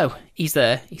 So he's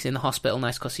there, he's in the hospital,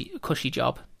 nice cushy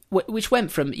job, which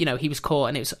went from, he was caught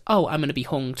and it was, I'm going to be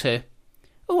hung to,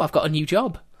 I've got a new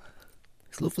job.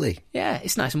 It's lovely. Yeah,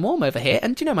 it's nice and warm over here.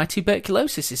 And, my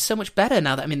tuberculosis is so much better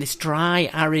now that I'm in this dry,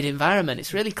 arid environment.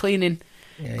 It's really cleaning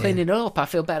it up. I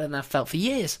feel better than I've felt for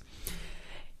years.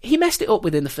 He messed it up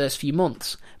within the first few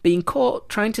months, being caught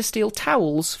trying to steal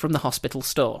towels from the hospital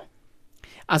store.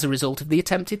 As a result of the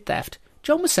attempted theft,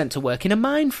 John was sent to work in a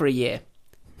mine for a year,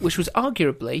 which was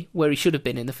arguably where he should have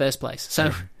been in the first place.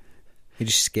 So he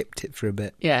just skipped it for a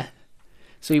bit. Yeah.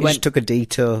 So he just took a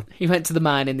detour. He went to the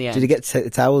mine in the end. Did he get to take the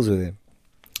towels with him?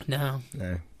 No.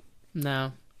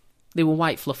 They were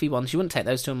white fluffy ones. You wouldn't take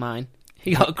those to a mine.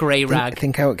 He got a grey rag.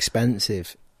 Think how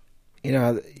expensive.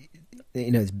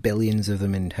 There's billions of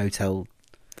them in hotel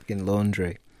fucking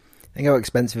laundry. Think how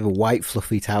expensive a white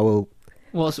fluffy towel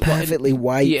was. Perfectly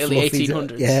white, the early fluffy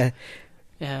 1800s.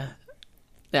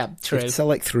 Yeah, true. It'd sell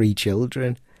like 3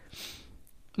 children.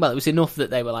 Well, it was enough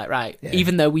that they were like, right,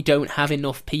 even though we don't have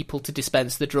enough people to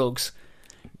dispense the drugs,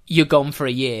 you're gone for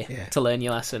a year to learn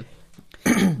your lesson.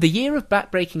 The year of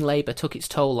back-breaking labour took its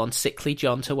toll on sickly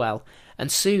John Towell,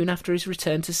 and soon after his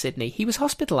return to Sydney, he was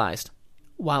hospitalised.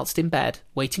 Whilst in bed,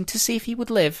 waiting to see if he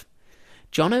would live,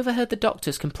 John overheard the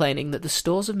doctors complaining that the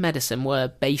stores of medicine were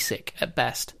basic at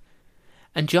best,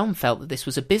 and John felt that this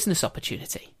was a business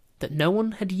opportunity that no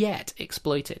one had yet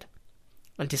exploited,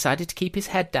 and decided to keep his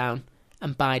head down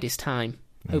and bide his time,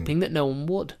 hoping that no one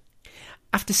would.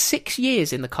 After 6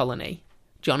 years in the colony,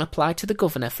 John applied to the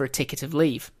governor for a ticket of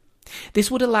leave. This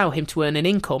would allow him to earn an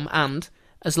income and,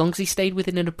 as long as he stayed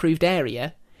within an approved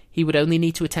area, he would only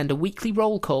need to attend a weekly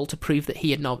roll call to prove that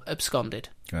he had not absconded.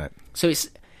 Right. So it's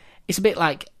a bit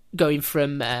like going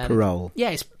from... parole. Yeah,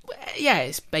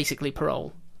 it's basically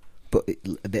parole. But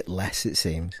a bit less, it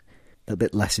seems. A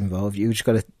bit less involved. You just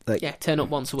got to... turn up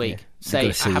once a week. Yeah. Say, You've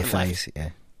got to see I your haven't face, left.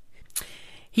 yeah.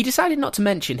 He decided not to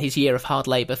mention his year of hard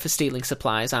labour for stealing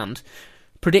supplies and,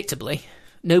 predictably,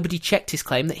 nobody checked his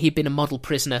claim that he'd been a model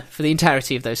prisoner for the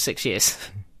entirety of those 6 years.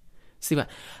 So he went,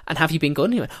 and have you been good?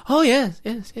 And he went, oh, yes.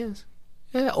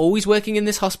 Yeah, always working in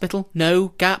this hospital. No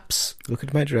gaps. Look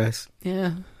at my dress.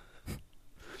 Yeah.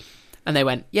 And they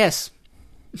went, yes.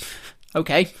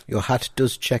 Okay. Your hat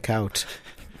does check out.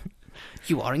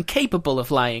 You are incapable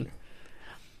of lying.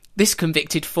 This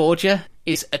convicted forger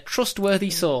is a trustworthy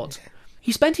sort.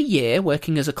 He spent a year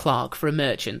working as a clerk for a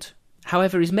merchant.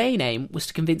 However, his main aim was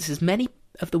to convince as many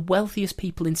of the wealthiest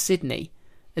people in Sydney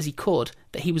as he could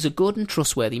that he was a good and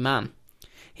trustworthy man.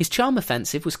 His charm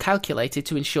offensive was calculated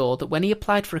to ensure that when he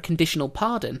applied for a conditional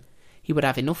pardon, he would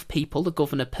have enough people the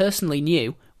governor personally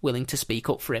knew willing to speak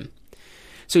up for him.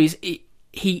 So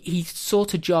he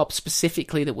sought a job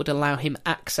specifically that would allow him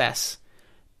access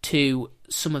to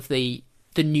some of the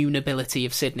new nobility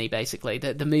of Sydney, basically,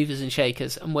 the movers and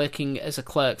shakers. And working as a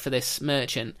clerk for this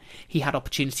merchant, he had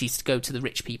opportunities to go to the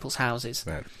rich people's houses.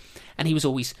 Right. And he was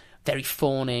always very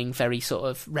fawning, very sort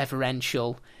of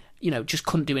reverential, just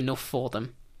couldn't do enough for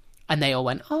them. And they all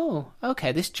went, oh,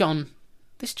 okay, this John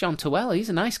Towell, he's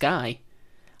a nice guy.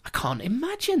 I can't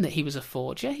imagine that he was a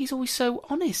forger. He's always so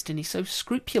honest and he's so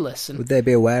scrupulous. And would they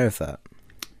be aware of that?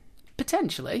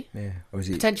 Potentially. Yeah. Or is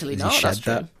he, potentially has not, he shed that's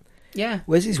true. that? Yeah.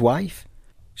 Where's his wife?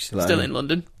 Still in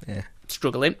London. Yeah.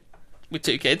 Struggling with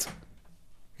 2 kids.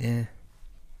 Yeah.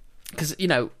 Because,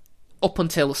 up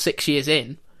until 6 years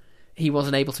in, he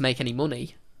wasn't able to make any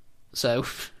money. So...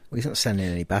 Well, he's not sending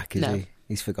any back, is No. he?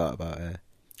 He's forgot about her.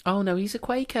 Oh, no, he's a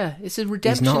Quaker. It's a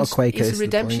redemption... He's not a Quaker, It's it's a the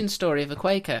redemption point. story of a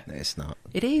Quaker. No, it's not.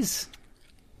 It is.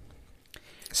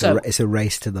 So it's a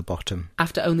race to the bottom.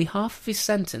 After only half of his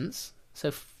sentence,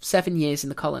 so 7 years in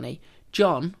the colony,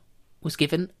 John was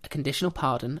given a conditional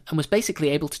pardon and was basically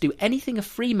able to do anything a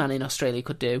free man in Australia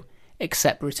could do,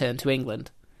 except return to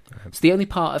England. So the only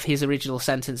part of his original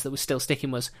sentence that was still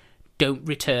sticking was, don't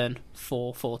return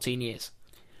for 14 years.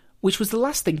 Which was the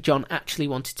last thing John actually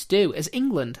wanted to do, as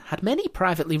England had many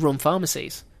privately run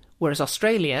pharmacies, whereas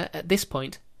Australia, at this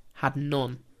point, had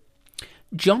none.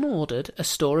 John ordered a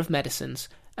store of medicines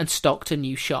and stocked a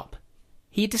new shop.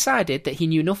 He had decided that he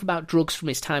knew enough about drugs from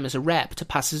his time as a rep to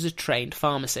pass as a trained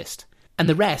pharmacist, and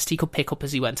the rest he could pick up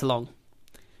as he went along.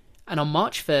 And on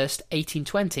March 1st,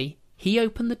 1820, he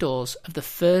opened the doors of the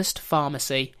first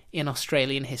pharmacy in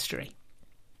Australian history.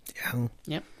 Yeah.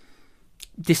 Yep.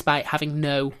 Despite having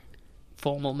no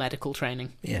formal medical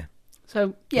training. Yeah.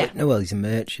 So, yeah. Well, he's a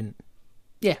merchant.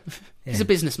 Yeah. He's a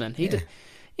businessman.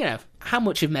 How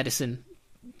much of medicine...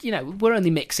 we're only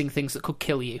mixing things that could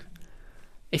kill you.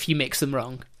 If you mix them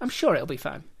wrong, I'm sure it'll be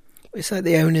fine. It's like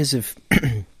the owners of,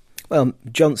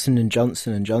 Johnson &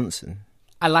 Johnson and Johnson.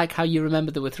 I like how you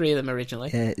remember there were 3 of them originally.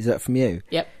 Yeah, is that from you?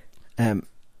 Yep.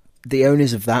 The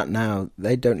owners of that now,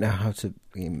 they don't know how to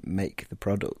make the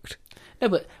product. No,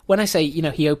 but when I say,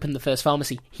 he opened the first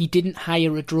pharmacy, he didn't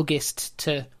hire a druggist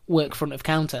to work front of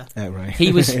counter. Oh, right.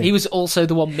 He was also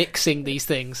the one mixing these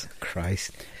things.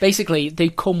 Christ. Basically, they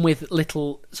come with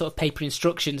little sort of paper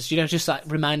instructions, just like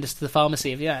reminders to the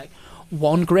pharmacy of,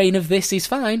 1 grain of this is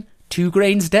fine, 2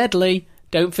 grains deadly,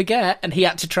 don't forget. And he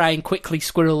had to try and quickly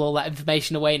squirrel all that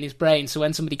information away in his brain, so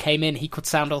when somebody came in, he could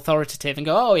sound authoritative and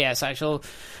go, oh yes, I shall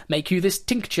make you this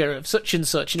tincture of such and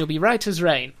such, and you'll be right as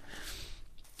rain.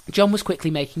 John was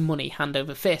quickly making money hand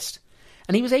over fist,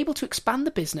 and he was able to expand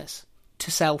the business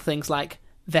to sell things like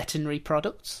veterinary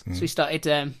products. So he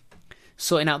started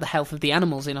sorting out the health of the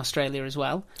animals in Australia as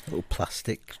well. Little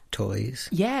plastic toys.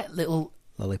 Yeah, little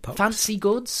Lollipops. fancy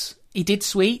goods. He did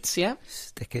sweets, yeah.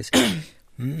 Stickers.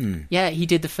 Yeah, he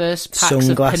did the first packs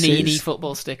Sunglasses. of Panini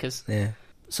football stickers. Yeah.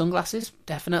 Sunglasses,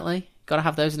 definitely. Got to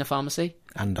have those in a pharmacy.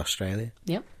 And Australia.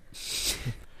 Yep.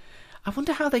 I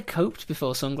wonder how they coped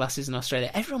before sunglasses in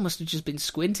Australia. Everyone must have just been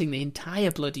squinting the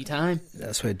entire bloody time.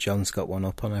 That's where John's got one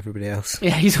up on everybody else.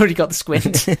 Yeah, he's already got the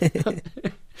squint.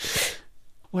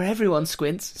 Where everyone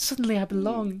squints, suddenly I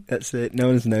belong. That's it. No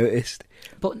one's noticed.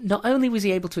 But not only was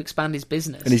he able to expand his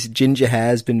business... And his ginger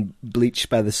hair's been bleached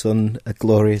by the sun, a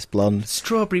glorious blonde.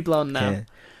 Strawberry blonde now.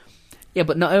 Yeah,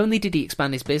 but not only did he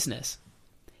expand his business,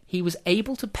 he was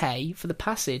able to pay for the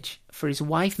passage for his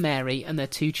wife Mary and their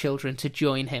 2 children to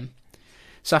join him.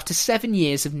 So after 7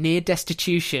 years of near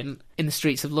destitution in the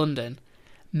streets of London,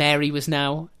 Mary was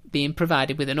now being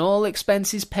provided with an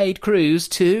all-expenses-paid cruise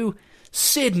to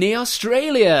Sydney,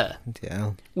 Australia,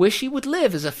 where she would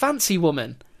live as a fancy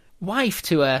woman, wife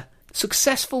to a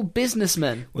successful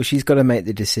businessman. Well, she's got to make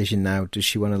the decision now. Does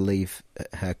she want to leave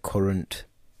her current...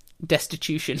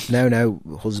 Destitution. No,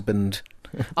 husband.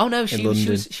 Oh no, she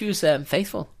was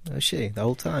faithful. Oh, she the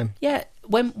whole time. Yeah,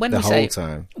 when the we whole say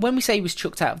time. When we say he was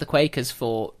chucked out of the Quakers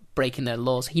for breaking their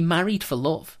laws, he married for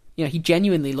love. He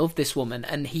genuinely loved this woman,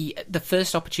 and the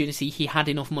first opportunity he had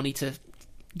enough money to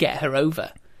get her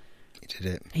over.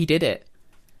 He did it,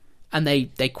 and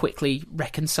they quickly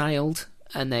reconciled,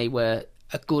 and they were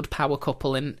a good power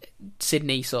couple in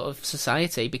Sydney sort of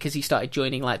society, because he started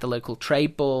joining like the local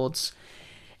trade boards.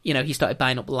 He started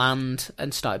buying up land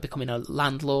and started becoming a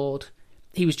landlord.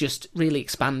 He was just really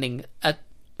expanding a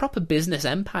proper business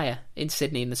empire in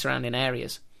Sydney and the surrounding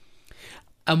areas.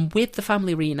 And with the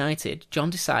family reunited, John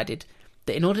decided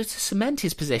that in order to cement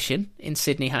his position in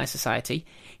Sydney high society,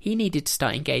 he needed to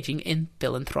start engaging in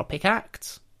philanthropic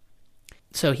acts.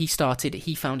 So he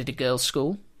founded a girls'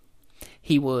 school.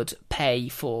 He would pay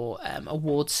for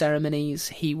award ceremonies.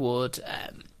 He would...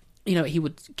 he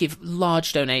would give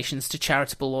large donations to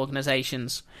charitable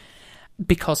organisations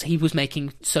because he was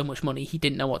making so much money he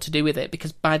didn't know what to do with it,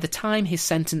 because by the time his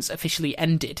sentence officially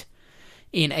ended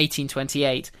in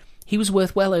 1828, he was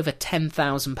worth well over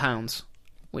 £10,000,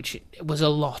 which was a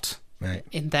lot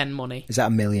in then money. Is that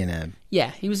a millionaire?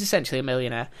 Yeah, he was essentially a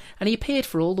millionaire, and he appeared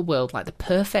for all the world like the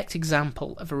perfect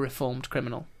example of a reformed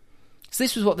criminal. So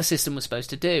this was what the system was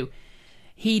supposed to do.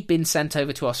 He'd been sent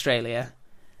over to Australia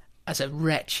as a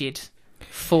wretched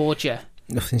forger.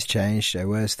 Nothing's changed, though.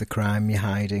 Where's the crime you're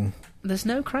hiding? There's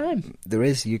no crime. There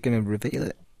is. You're going to reveal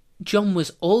it. John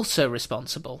was also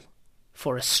responsible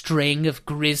for a string of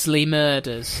grisly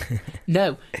murders.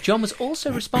 No, John was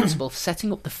also responsible for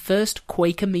setting up the first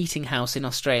Quaker meeting house in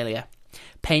Australia,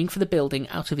 paying for the building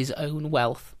out of his own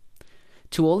wealth.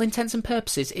 To all intents and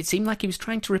purposes, it seemed like he was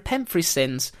trying to repent for his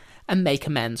sins and make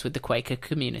amends with the Quaker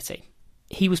community.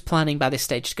 He was planning by this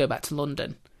stage to go back to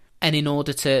London, and in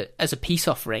order to, as a peace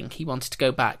offering, he wanted to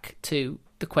go back to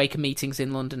the Quaker meetings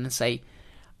in London and say,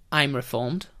 I'm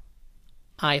reformed,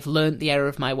 I've learnt the error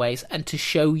of my ways, and to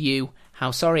show you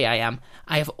how sorry I am,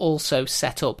 I have also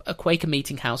set up a Quaker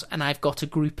meeting house, and I've got a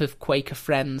group of Quaker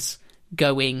friends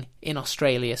going in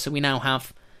Australia, so we now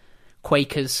have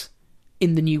Quakers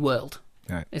in the New World,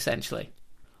 right, essentially.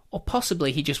 Or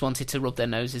possibly he just wanted to rub their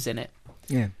noses in it.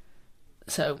 Yeah.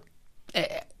 So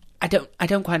I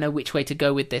don't quite know which way to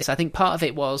go with this. I think part of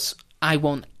it was I've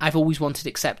always wanted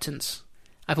acceptance.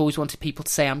 I've always wanted people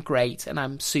to say I'm great and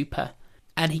I'm super.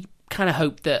 And he kind of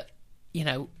hoped that, you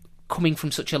know, coming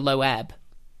from such a low ebb,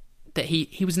 that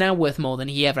he was now worth more than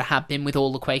he ever had been with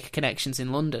all the Quaker connections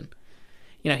in London.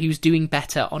 You know, he was doing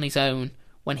better on his own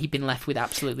when he'd been left with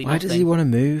absolutely nothing. Why does he want to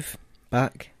move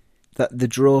back? That the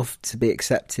draw to be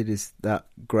accepted is that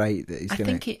great that he's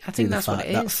going to I think that's what it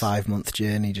is. That 5-month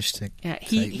journey just to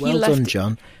he well left, done,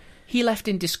 John. He left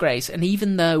in disgrace, and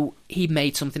even though he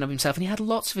made something of himself, and he had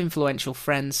lots of influential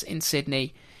friends in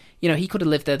Sydney, you know, he could have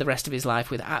lived there the rest of his life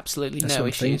with absolutely That's no what I'm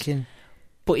issues. thinking.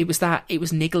 But it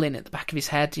was niggling at the back of his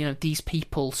head. You know, these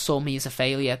people saw me as a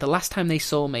failure. The last time they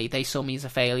saw me as a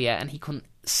failure, and he couldn't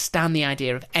stand the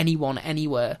idea of anyone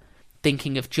anywhere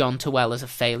thinking of John Towell as a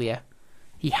failure.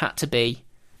 He had to be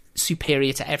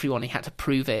superior to everyone. He had to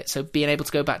prove it. So being able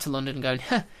to go back to London and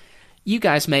going, you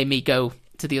guys made me go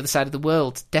to the other side of the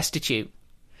world, destitute.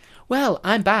 Well,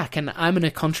 I'm back, and I'm going to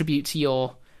contribute to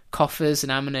your coffers,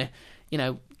 and I'm going to, you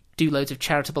know, do loads of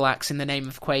charitable acts in the name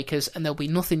of Quakers, and there'll be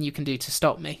nothing you can do to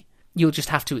stop me. You'll just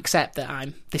have to accept that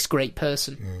I'm this great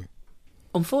person. Mm.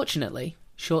 Unfortunately,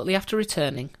 shortly after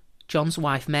returning, John's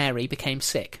wife Mary became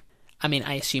sick. I mean,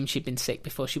 I assumed she'd been sick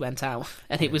before she went out,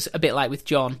 and it was a bit like with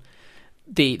John.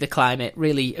 The climate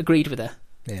really agreed with her.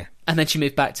 Yeah. And then she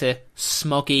moved back to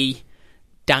smoggy,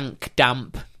 dank,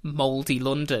 damp, mouldy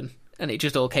London, and it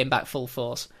just all came back full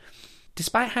force.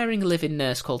 Despite hiring a live-in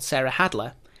nurse called Sarah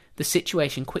Hadler, the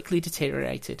situation quickly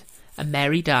deteriorated, and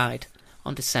Mary died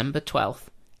on December 12th,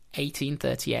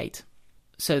 1838.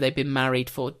 So they'd been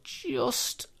married for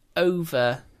just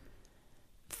over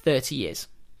 30 years.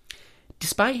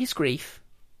 Despite his grief,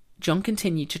 John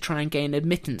continued to try and gain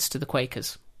admittance to the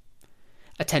Quakers,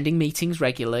 attending meetings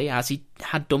regularly as he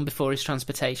had done before his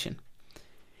transportation.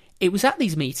 It was at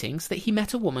these meetings that he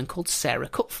met a woman called Sarah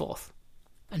Cutforth,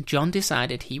 and John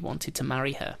decided he wanted to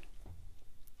marry her.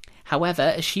 However,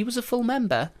 as she was a full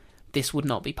member, this would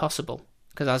not be possible,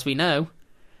 because as we know,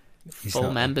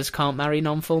 full members can't marry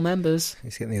non-full members.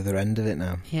 He's getting the other end of it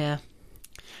now. Yeah.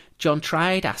 John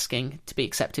tried asking to be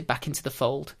accepted back into the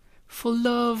fold, for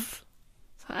love.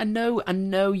 I know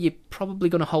you're probably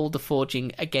going to hold the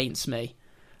forging against me,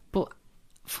 but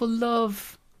for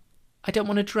love, I don't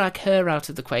want to drag her out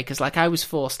of the Quakers like I was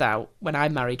forced out when I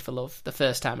married for love the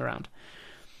first time around.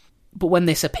 But when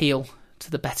this appeal to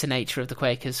the better nature of the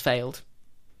Quakers failed,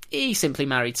 he simply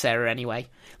married Sarah anyway,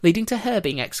 leading to her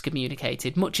being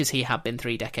excommunicated, much as he had been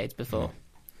 3 decades before.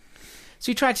 Yeah.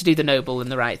 So he tried to do the noble and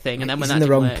the right thing, and then when that didn't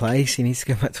work... He's in the wrong place, he needs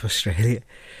to go back to Australia.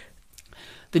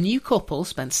 The new couple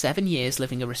spent 7 years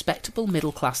living a respectable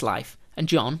middle-class life, and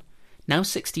John, now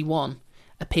 61,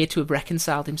 appeared to have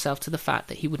reconciled himself to the fact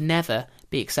that he would never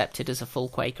be accepted as a full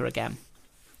Quaker again.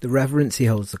 The reverence he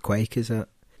holds the Quakers at.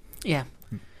 Yeah.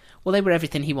 Well, they were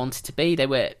everything he wanted to be. They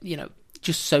were, you know,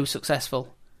 just so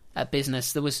successful at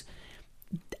business.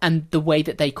 And the way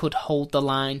that they could hold the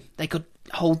line, they could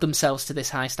hold themselves to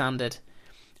this high standard.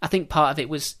 I think part of it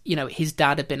was, you know, his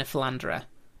dad had been a philanderer,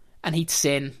 and he'd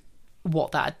seen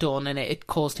what that had done, and it had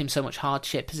caused him so much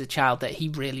hardship as a child that he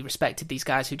really respected these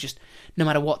guys who just, no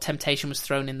matter what temptation was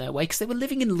thrown in their way, because they were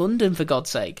living in London, for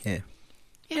God's sake. Yeah.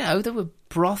 You know, there were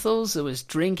brothels, there was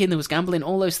drinking, there was gambling,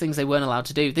 all those things they weren't allowed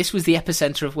to do. This was the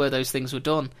epicenter of where those things were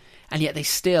done, and yet they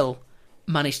still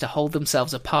managed to hold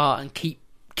themselves apart and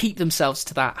keep themselves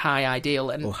to that high ideal.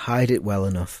 And or hide it well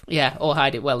enough. Yeah, or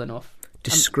hide it well enough.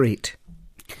 Discreet.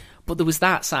 But there was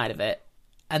that side of it,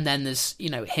 and then there's, you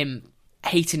know, him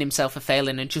hating himself for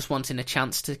failing and just wanting a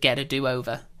chance to get a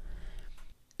do-over.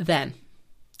 Then,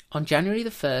 on January the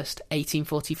 1st,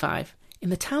 1845, in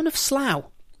the town of Slough,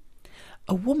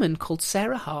 a woman called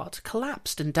Sarah Hart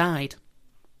collapsed and died.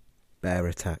 Bear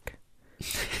attack.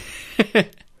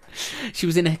 She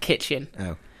was in her kitchen.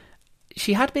 Oh.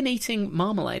 She had been eating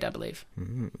marmalade, I believe.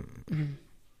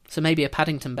 so maybe a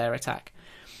Paddington Bear attack.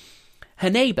 Her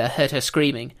neighbour heard her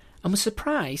screaming and was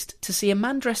surprised to see a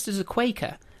man dressed as a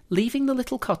Quaker leaving the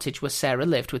little cottage where Sarah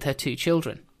lived with her 2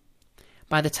 children.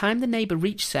 By the time the neighbour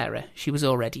reached Sarah, she was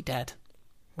already dead.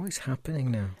 What is happening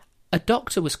now? A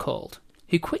doctor was called,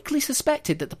 who quickly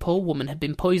suspected that the poor woman had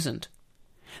been poisoned.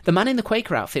 The man in the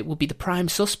Quaker outfit would be the prime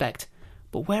suspect,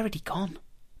 but where had he gone?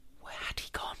 Where had he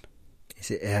gone?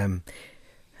 Is it,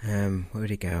 where did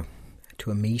he go?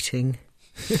 To a meeting?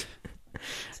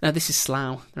 No, this is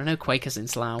Slough. There are no Quakers in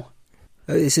Slough.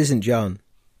 Oh, this isn't John.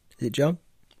 Is it John?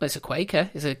 Well, it's a Quaker.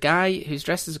 It's a guy who's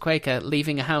dressed as a Quaker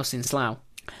leaving a house in Slough.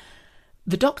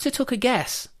 The doctor took a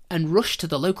guess and rushed to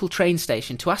the local train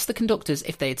station to ask the conductors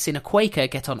if they had seen a Quaker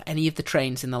get on any of the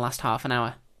trains in the last half an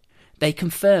hour. They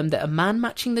confirmed that a man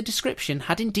matching the description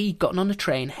had indeed gotten on a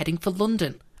train heading for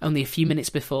London only a few minutes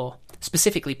before,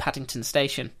 specifically Paddington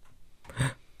Station.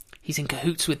 He's in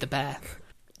cahoots with the bear.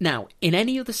 Now, in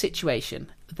any other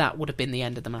situation, that would have been the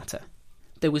end of the matter.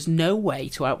 There was no way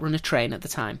to outrun a train at the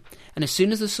time, and as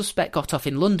soon as the suspect got off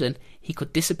in London, he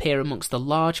could disappear amongst the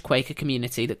large Quaker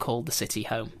community that called the city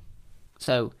home.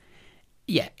 So,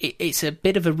 yeah, it's a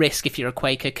bit of a risk if you're a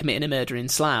Quaker committing a murder in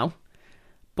Slough,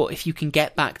 but if you can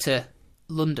get back to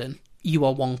London, you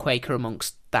are one Quaker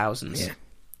amongst thousands. Yeah.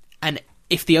 And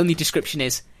if the only description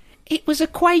is, it was a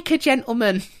Quaker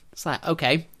gentleman, it's like,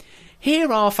 okay,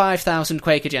 here are 5,000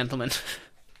 Quaker gentlemen.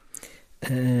 He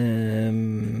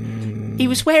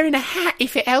was wearing a hat,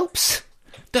 if it helps.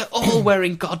 They're all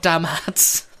wearing goddamn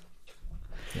hats.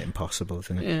 Impossible,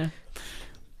 isn't it? Yeah.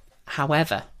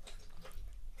 However,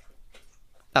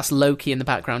 that's Loki in the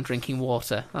background drinking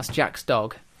water. That's Jack's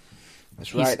dog.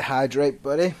 That's right, hydrate,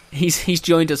 buddy. He's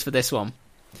joined us for this one.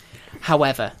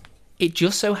 However, it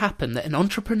just so happened that an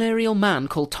entrepreneurial man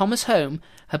called Thomas Home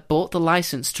had bought the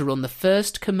licence to run the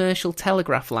first commercial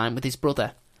telegraph line with his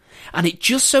brother. And it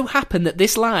just so happened that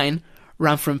this line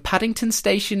ran from Paddington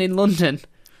Station in London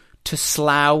to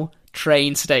Slough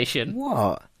train station.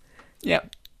 What?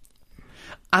 Yep.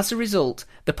 As a result,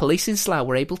 the police in Slough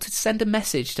were able to send a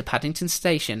message to Paddington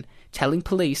Station telling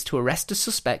police to arrest a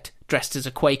suspect dressed as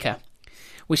a Quaker,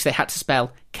 which they had to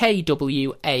spell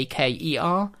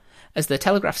Kwaker, as the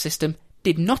telegraph system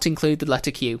did not include the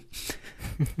letter Q.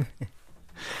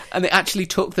 And it actually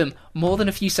took them more than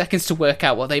a few seconds to work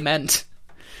out what they meant.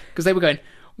 Because they were going,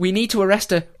 we need to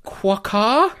arrest a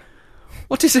Quaker?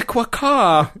 What is a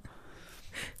Quaker?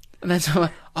 And then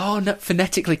someone, oh, no,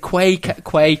 phonetically,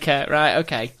 Quaker, right,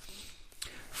 okay.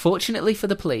 Fortunately for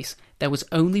the police, there was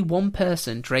only one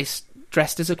person dressed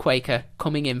as a Quaker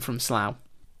coming in from Slough.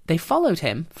 They followed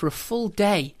him for a full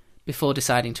day before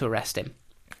deciding to arrest him.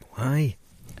 Why?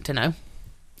 I don't know.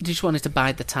 They just wanted to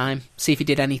bide the time, see if he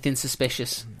did anything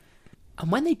suspicious.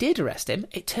 And when they did arrest him,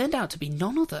 it turned out to be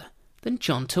none other than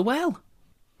John Tawell.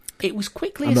 It was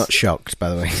quickly... I'm not shocked, by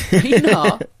the way. Are you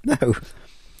not? No.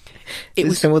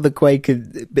 There's no other Quaker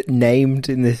named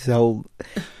in this whole...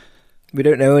 We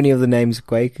don't know any other names of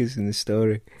Quakers in the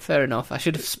story. Fair enough. I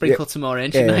should have sprinkled some more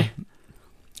in, shouldn't I?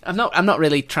 I'm not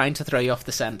really trying to throw you off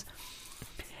the scent.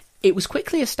 It was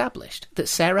quickly established that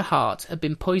Sarah Hart had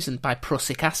been poisoned by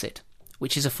prussic acid,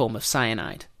 which is a form of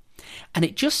cyanide. And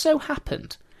it just so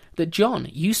happened that John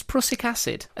used prussic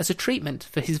acid as a treatment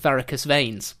for his varicose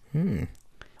veins.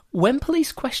 When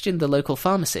police questioned the local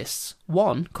pharmacists,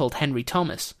 one, called Henry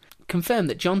Thomas, confirmed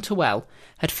that John Tawell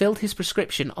had filled his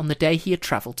prescription on the day he had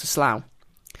travelled to Slough.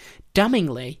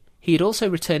 Damningly, he had also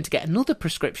returned to get another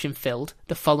prescription filled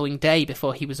the following day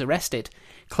before he was arrested,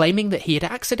 claiming that he had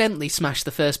accidentally smashed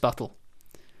the first bottle.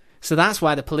 So that's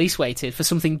why the police waited for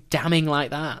something damning like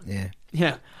that. Yeah. You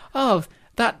know, oh,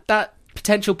 that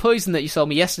potential poison that you sold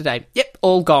me yesterday, yep,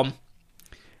 all gone.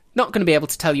 Not going to be able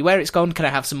to tell you where it's gone. Can I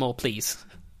have some more, please?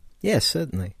 Yes,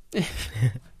 certainly.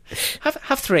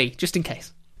 Have 3, just in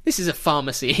case. This is a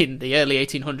pharmacy in the early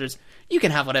 1800s. You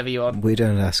can have whatever you want. We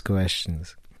don't ask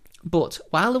questions. But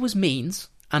while there was means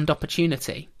and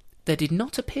opportunity, there did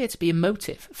not appear to be a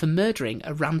motive for murdering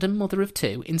a random mother of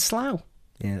 2 in Slough.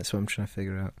 Yeah, that's what I'm trying to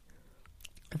figure out.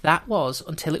 That was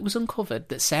until it was uncovered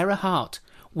that Sarah Hart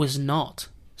was not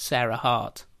Sarah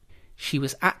Hart. She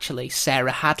was actually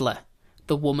Sarah Hadler,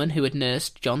 the woman who had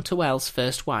nursed John Tawell's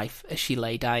first wife as she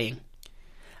lay dying.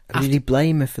 Did he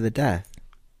blame her for the death?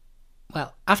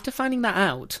 Well, after finding that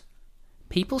out,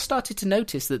 people started to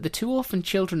notice that the 2 orphan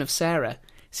children of Sarah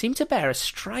seemed to bear a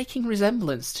striking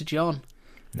resemblance to John.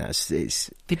 No, it's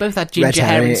they both had ginger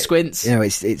hair and squints. You know,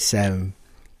 it's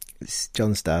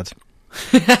John's dad.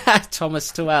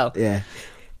 Thomas Tawell. Yeah.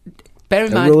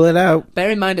 Rule it out.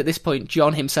 Bear in mind at this point,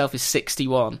 John himself is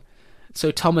 61,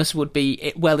 so Thomas would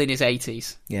be well in his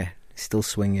 80s. Yeah, still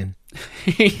swinging.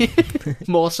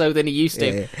 More so than he used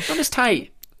to. Yeah. Not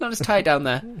as tight down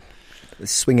there.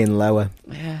 Swinging lower.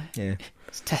 Yeah. Yeah.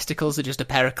 His testicles are just a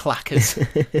pair of clackers.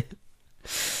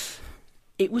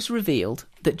 It was revealed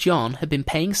that John had been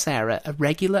paying Sarah a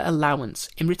regular allowance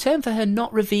in return for her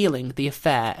not revealing the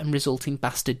affair and resulting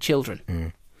bastard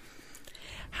children.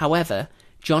 However,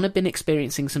 John had been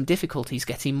experiencing some difficulties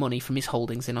getting money from his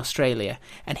holdings in Australia,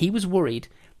 and he was worried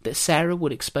that Sarah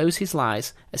would expose his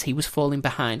lies as he was falling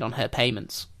behind on her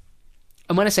payments.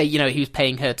 And when I say, he was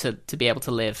paying her to be able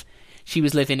to live, she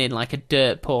was living in like a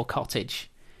dirt poor cottage.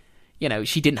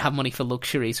 She didn't have money for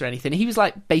luxuries or anything. He was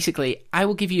like, basically, I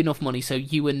will give you enough money so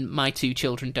you and my 2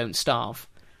 children don't starve.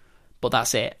 But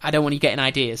that's it. I don't want you getting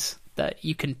ideas that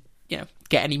you can,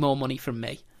 get any more money from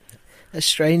me. It's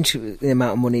strange the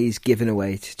amount of money he's given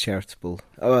away to charitable.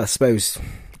 Oh, I suppose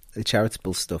the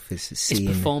charitable stuff is seen.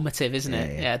 It's performative, isn't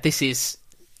it? Yeah.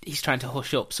 He's trying to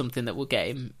hush up something that will get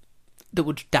him, that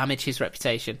would damage his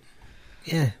reputation.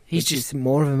 Yeah, He's it's just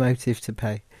more of a motive to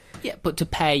pay. Yeah, but to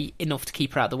pay enough to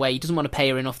keep her out of the way. He doesn't want to pay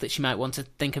her enough that she might want to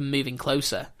think of moving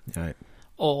closer. Right.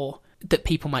 Or that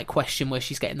people might question where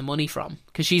she's getting the money from.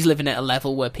 Because she's living at a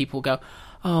level where people go,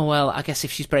 oh, well, I guess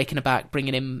if she's breaking her back,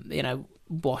 bringing in,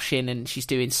 washing and she's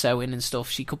doing sewing and stuff,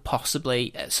 she could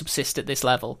possibly subsist at this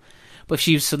level. But if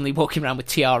she was suddenly walking around with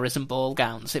tiaras and ball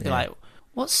gowns, it'd be like,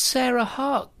 what's Sarah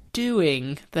Hart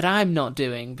doing that I'm not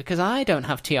doing? Because I don't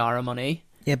have tiara money.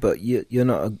 Yeah, but you're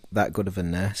not that good of a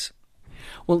nurse.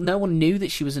 Well, no one knew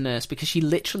that she was a nurse because she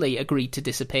literally agreed to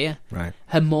disappear. Right.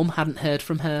 Her mum hadn't heard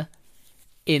from her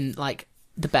in, like,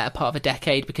 the better part of a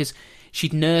decade because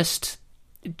she'd nursed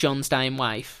John's dying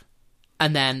wife,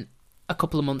 and then a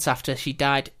couple of months after she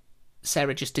died,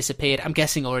 Sarah just disappeared, I'm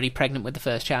guessing already pregnant with the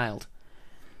first child.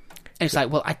 And it's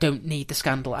like, well, I don't need the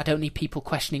scandal. I don't need people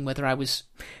questioning whether I was...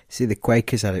 See, the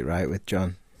Quakers had it right with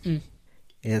John. Mm.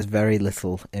 He has very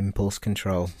little impulse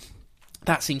control.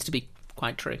 That seems to be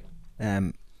quite true.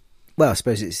 Well, I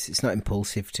suppose it's not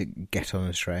impulsive to get on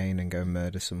a train and go and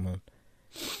murder someone.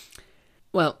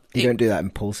 Well, you don't do that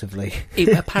impulsively.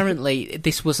 Apparently,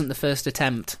 this wasn't the first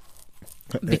attempt.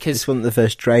 Because this wasn't the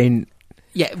first train.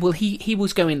 Yeah, well, he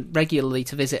was going regularly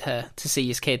to visit her, to see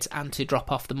his kids, and to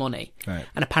drop off the money. Right.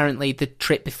 And apparently, the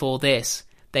trip before this,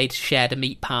 they'd shared a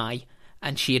meat pie,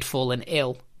 and she had fallen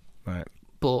ill. Right.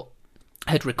 But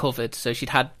had recovered, so she'd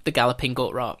had the galloping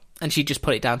gut rot, and she'd just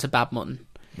put it down to bad mutton.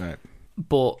 Right.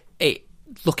 But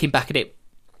looking back at it,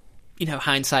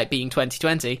 hindsight being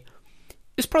 2020, it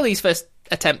was probably his first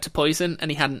attempt to poison,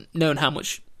 and he hadn't known how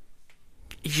much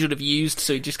he should have used,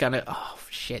 so he just kind of, oh,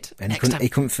 shit. And he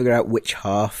couldn't figure out which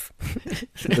half.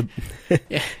 Yeah.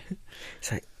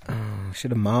 It's like, oh, I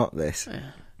should have marked this.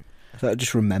 Yeah. I thought I'd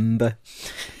just remember.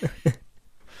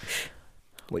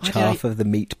 Which half of the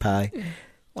meat pie.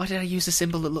 Why did I use a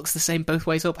symbol that looks the same both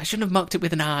ways up? I shouldn't have marked it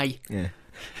with an I. Yeah.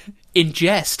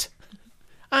 Ingest.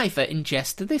 I for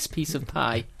ingest this piece of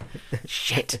pie.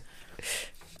 Shit.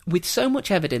 With so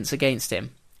much evidence against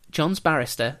him, John's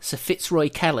barrister, Sir Fitzroy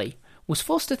Kelly, was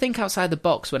forced to think outside the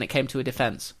box when it came to a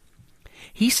defence.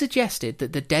 He suggested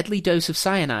that the deadly dose of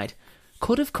cyanide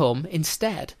could have come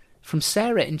instead from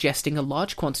Sarah ingesting a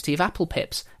large quantity of apple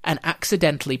pips and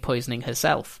accidentally poisoning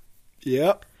herself.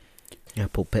 Yep.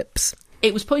 Apple pips.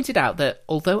 It was pointed out that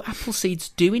although apple seeds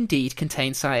do indeed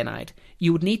contain cyanide,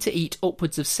 you would need to eat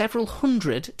upwards of several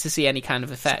hundred to see any kind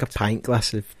of effect. It's like a pint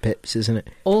glass of pips, isn't it?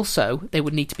 Also, they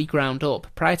would need to be ground up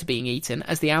prior to being eaten,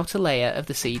 as the outer layer of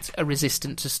the seeds are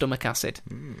resistant to stomach acid.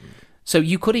 Mm. So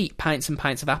you could eat pints and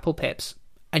pints of apple pips,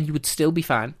 and you would still be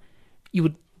fine. You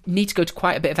would need to go to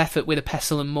quite a bit of effort with a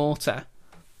pestle and mortar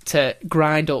to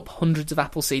grind up hundreds of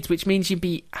apple seeds, which means you'd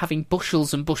be having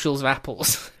bushels and bushels of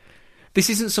apples.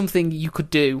 This isn't something you could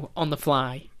do on the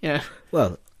fly. Yeah.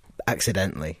 Well,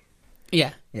 accidentally.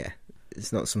 Yeah. Yeah.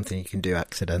 It's not something you can do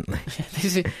accidentally.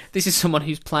 This is someone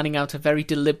who's planning out a very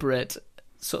deliberate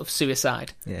sort of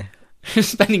suicide. Yeah.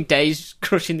 Spending days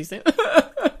crushing these things.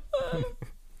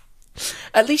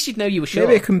 At least you'd know you were sure.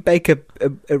 Maybe I can bake a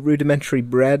rudimentary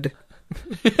bread.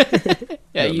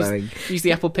 Yeah, use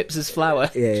the apple pips as flour.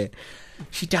 Yeah.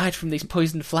 She died from these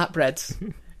poisoned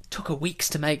flatbreads. Took her weeks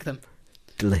to make them.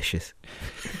 Delicious.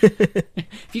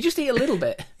 If you just eat a little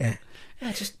bit. Yeah.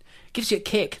 Yeah, it just gives you a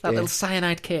kick, that little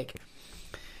cyanide kick.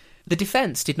 The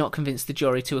defence did not convince the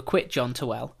jury to acquit John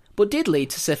Tawell, but did lead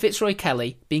to Sir Fitzroy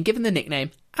Kelly being given the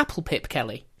nickname Apple Pip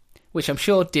Kelly, which I'm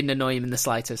sure didn't annoy him in the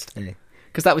slightest.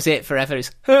 Because that was it forever,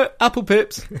 is apple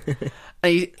pips.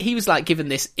 And he was like given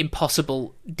this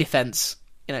impossible defence.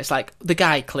 It's like the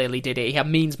guy clearly did it. He had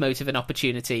means, motive and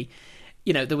opportunity.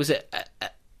 There was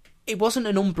it wasn't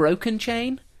an unbroken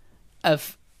chain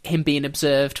of him being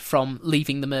observed from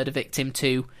leaving the murder victim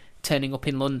to turning up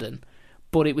in London,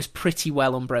 but it was pretty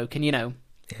well unbroken, you know.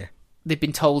 Yeah. They'd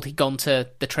been told he'd gone to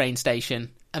the train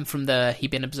station, and from there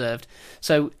he'd been observed.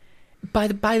 So by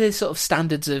the sort of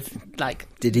standards of, like...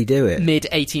 Did he do it?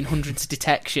 Mid-1800s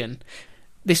detection,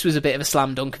 this was a bit of a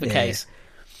slam dunk of a case.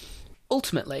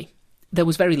 Ultimately, there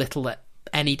was very little that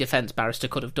any defence barrister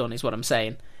could have done, is what I'm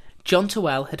saying. John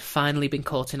Tawell had finally been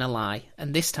caught in a lie,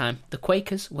 and this time the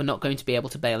Quakers were not going to be able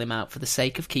to bail him out for the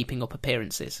sake of keeping up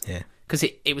appearances. Yeah. Because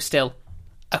it was still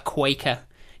a Quaker.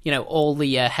 You know, all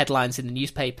the headlines in the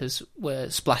newspapers were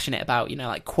splashing it about, you know,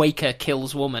 like, Quaker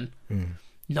kills woman.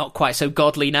 Not quite so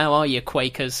godly now, are you,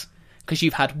 Quakers? Because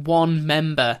you've had one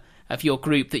member of your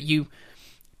group that you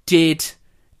did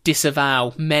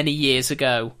disavow many years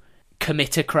ago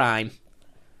commit a crime.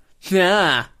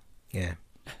 Ah! Yeah.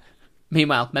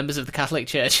 Meanwhile, members of the Catholic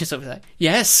Church are sort of like,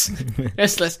 yes,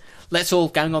 let's all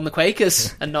gang on the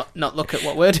Quakers and not look at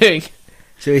what we're doing.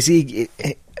 So is it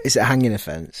a hanging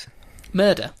offence?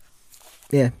 Murder.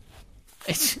 Yeah.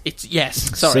 It's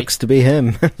yes, sorry. Sucks to be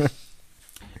him.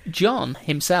 John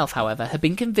himself, however, had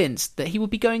been convinced that he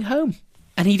would be going home,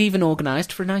 and he'd even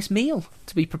organised for a nice meal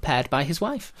to be prepared by his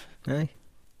wife. Aye.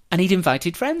 And he'd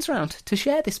invited friends round to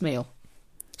share this meal.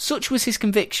 Such was his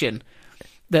conviction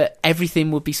that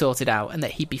everything would be sorted out and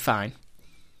that he'd be fine.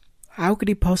 How could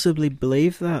he possibly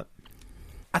believe that?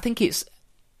 I think it's,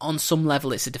 on some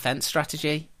level, it's a defence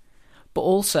strategy, but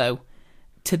also,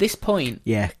 to this point...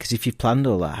 Yeah, because if you planned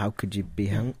all that, how could you be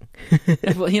hung?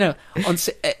 Well, you know,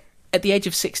 at the age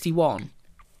of 61,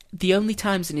 the only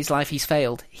times in his life he's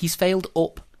failed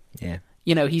up. Yeah.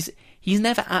 You know, he's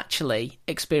never actually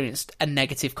experienced a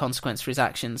negative consequence for his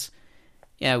actions.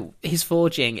 You know, his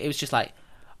forging, it was just like,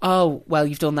 oh, well,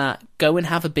 you've done that. Go and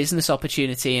have a business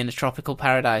opportunity in a tropical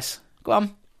paradise. Go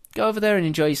on, go over there and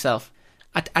enjoy yourself.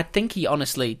 I think he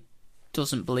honestly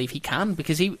doesn't believe he can,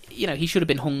 because he should have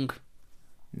been hung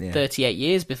 38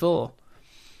 years before.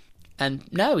 And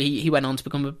no, he went on to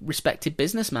become a respected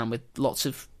businessman with lots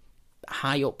of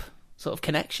high up sort of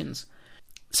connections.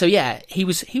 So yeah, he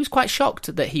was quite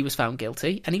shocked that he was found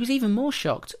guilty, and he was even more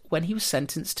shocked when he was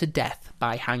sentenced to death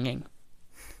by hanging.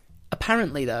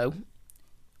 Apparently, though,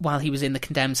 while he was in the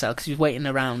condemned cell, because he was waiting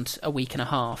around a week and a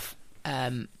half,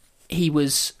 he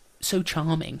was so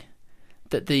charming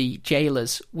that the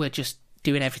jailers were just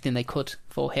doing everything they could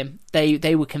for him.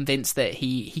 They were convinced that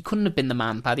he couldn't have been the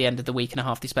man by the end of the week and a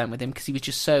half they spent with him, because he was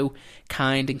just so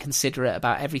kind and considerate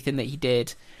about everything that he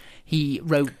did. He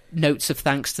wrote notes of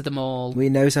thanks to them all. Well, he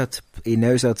knows how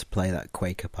to play that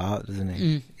Quaker part, doesn't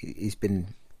he? He's been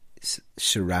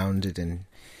surrounded in...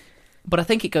 But I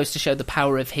think it goes to show the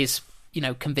power of his, you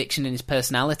know, conviction and his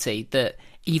personality, that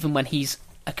even when he's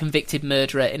a convicted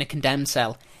murderer in a condemned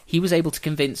cell, he was able to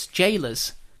convince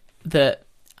jailers that,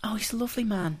 oh, he's a lovely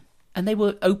man. And they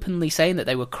were openly saying that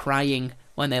they were crying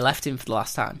when they left him for the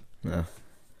last time. Oh.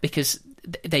 Because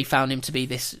they found him to be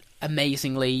this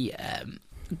amazingly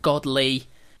godly,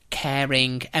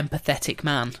 caring, empathetic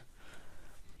man.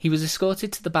 He was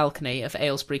escorted to the balcony of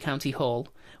Aylesbury County Hall,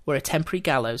 where a temporary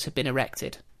gallows had been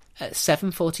erected at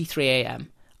 7:43 a.m.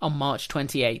 on March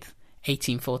 28th,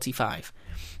 1845.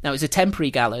 Now, it was a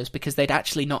temporary gallows because they'd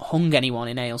actually not hung anyone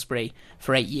in Aylesbury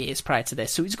for 8 years prior to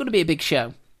this, so it was going to be a big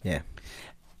show. Yeah.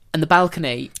 And the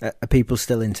balcony... Are people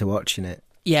still into watching it?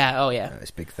 Yeah, oh yeah.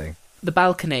 That's a big thing. The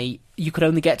balcony, you could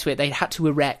only get to it. They had to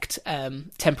erect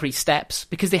temporary steps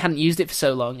because they hadn't used it for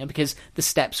so long, and because the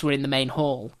steps were in the main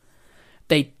hall.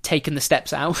 They'd taken the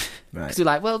steps out. Right. Because they're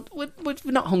like, well, we've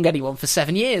not hung anyone for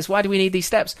 7 years. Why do we need these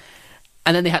steps?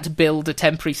 And then they had to build a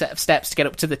temporary set of steps to get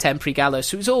up to the temporary gallows.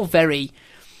 So it was all very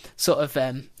sort of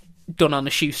done on a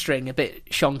shoestring, a bit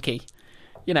shonky.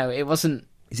 You know, it wasn't...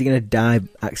 Is he going to die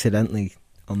accidentally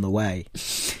on the way?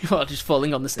 Well, just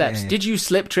falling on the steps. Yeah. Did you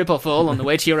slip, trip or fall on the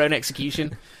way to your own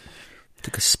execution?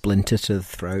 Took a splinter to the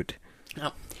throat.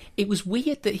 Now, it was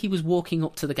weird that he was walking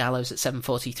up to the gallows at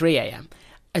 7:43 a.m,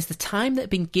 as the time that had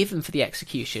been given for the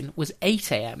execution was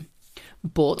 8 a.m,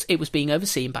 but it was being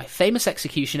overseen by famous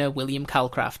executioner William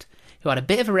Calcraft, who had a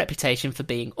bit of a reputation for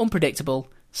being unpredictable,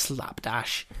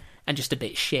 slapdash, and just a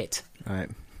bit shit. Right.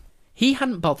 He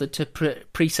hadn't bothered to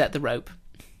preset the rope,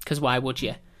 because why would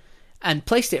you? And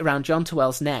placed it around John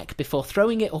Tawell's neck before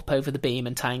throwing it up over the beam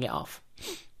and tying it off.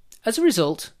 As a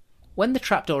result, when the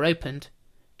trapdoor opened,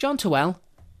 John Tawell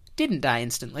didn't die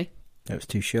instantly. That was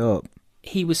too short.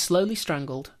 He was slowly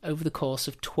strangled over the course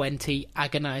of 20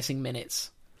 agonising minutes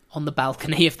on the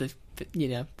balcony of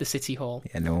the City Hall.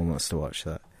 Yeah, no one wants to watch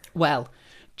that. Well,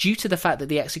 due to the fact that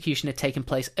the execution had taken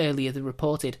place earlier than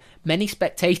reported, many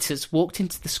spectators walked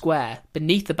into the square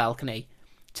beneath the balcony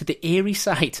to the eerie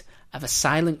sight of a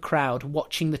silent crowd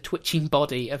watching the twitching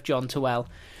body of John Towell.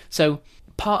 So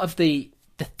part of the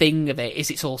thing of it is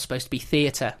it's all supposed to be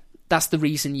theatre. That's the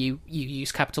reason you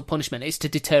use capital punishment, is to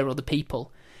deter other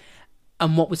people.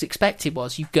 And what was expected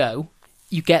was you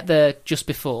get there just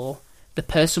before, the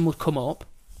person would come up,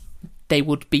 they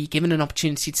would be given an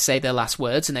opportunity to say their last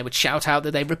words, and they would shout out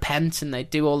that they repent, and they'd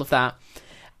do all of that.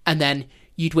 And then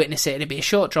you'd witness it, and it'd be a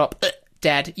short drop,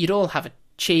 dead. You'd all have a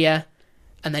cheer,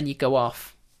 and then you'd go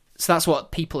off. So that's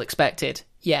what people expected.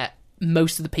 Yet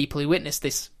most of the people who witnessed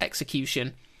this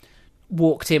execution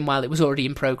walked in while it was already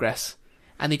in progress,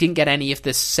 and they didn't get any of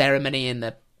the ceremony and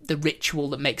the ritual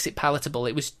that makes it palatable.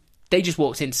 They just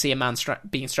walked in to see a man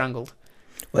being strangled.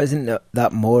 Well, isn't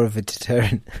that more of a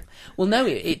deterrent? Well, no,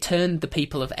 it turned the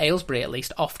people of Aylesbury, at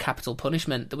least, off capital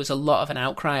punishment. There was a lot of an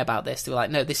outcry about this. They were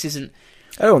like, no, this isn't...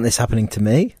 I don't want this happening to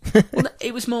me. Well,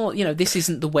 it was more, this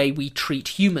isn't the way we treat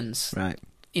humans. Right.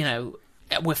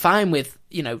 We're fine with,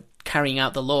 carrying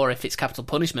out the law if it's capital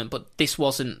punishment, but this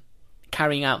wasn't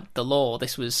carrying out the law.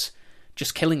 This was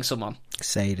just killing someone.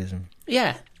 Sadism.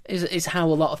 Yeah, is how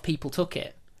a lot of people took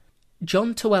it.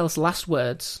 John Towell's last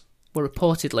words were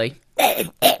reportedly...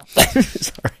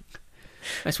 Sorry.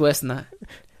 It's worse than that.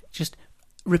 Just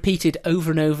repeated over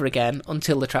and over again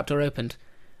until the trapdoor opened.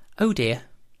 Oh dear.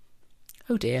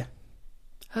 Oh dear.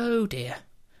 Oh dear.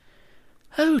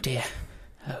 Oh dear.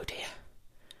 Oh dear.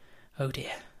 Oh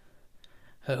dear.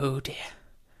 Oh dear.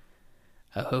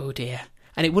 Oh dear.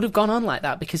 And it would have gone on like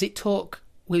that because it took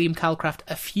William Calcraft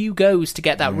a few goes to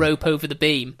get that rope over the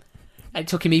beam. And it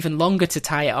took him even longer to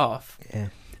tie it off. Yeah.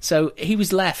 So he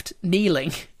was left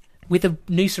kneeling with a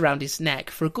noose around his neck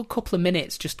for a good couple of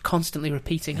minutes, just constantly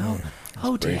repeating,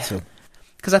 oh dear.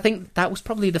 Because I think that was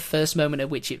probably the first moment at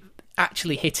which it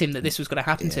actually hit him that this was going to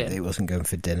happen to him. He wasn't going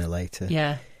for dinner later.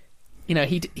 Yeah.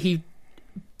 He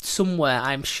somewhere,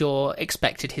 I'm sure,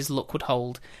 expected his luck would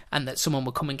hold and that someone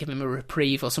would come and give him a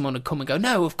reprieve, or someone would come and go,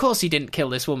 no, of course he didn't kill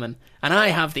this woman, and I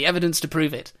have the evidence to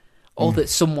prove it. Or that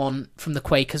someone from the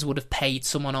Quakers would have paid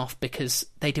someone off because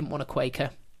they didn't want a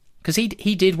Quaker. Because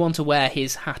he did want to wear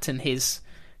his hat and his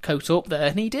coat up there,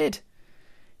 and he did.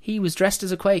 He was dressed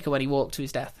as a Quaker when he walked to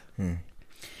his death.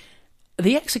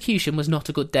 The execution was not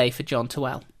a good day for John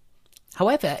Towell.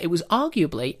 However, it was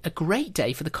arguably a great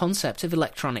day for the concept of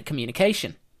electronic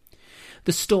communication.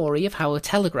 The story of how a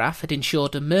telegraph had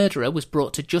ensured a murderer was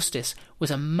brought to justice was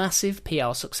a massive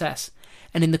PR success,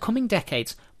 and in the coming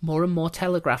decades, more and more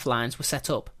telegraph lines were set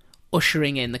up,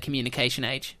 ushering in the communication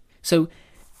age. So,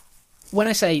 when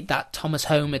I say that Thomas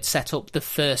Home had set up the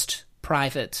first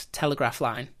private telegraph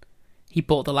line, he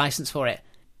bought the licence for it,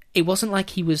 it wasn't like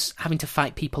he was having to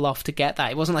fight people off to get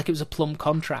that. It wasn't like it was a plum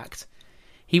contract.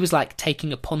 He was like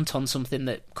taking a punt on something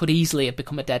that could easily have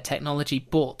become a dead technology,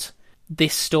 but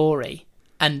this story,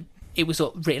 and it was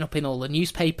written up in all the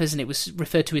newspapers, and it was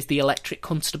referred to as the Electric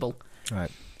Constable.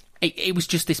 Right. It was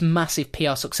just this massive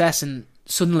PR success, and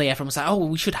suddenly everyone was like, oh,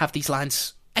 we should have these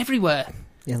lines everywhere.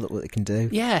 Yeah, look what they can do.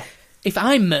 Yeah. If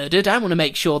I'm murdered, I want to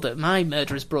make sure that my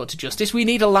murderer is brought to justice. We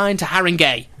need a line to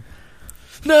Haringey.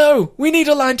 No, we need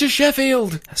a line to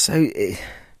Sheffield. So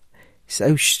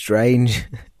strange,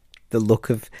 the look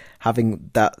of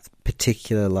having that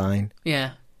particular line.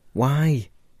 Yeah. Why?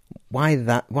 Why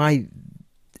that? Why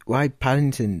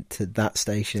Paddington to that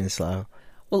station in Slough?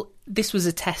 Well, this was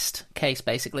a test case,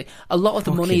 basically. A lot of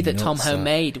the money that Tom Home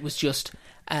made was just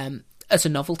as a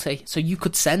novelty. So you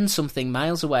could send something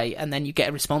miles away and then you get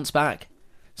a response back.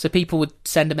 So people would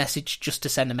send a message just to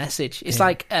send a message. It's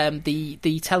like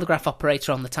the telegraph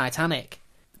operator on the Titanic.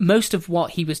 Most of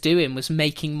what he was doing was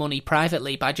making money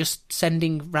privately by just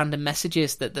sending random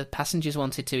messages that the passengers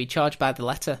wanted to. He charged by the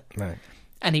letter. Right.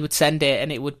 And he would send it,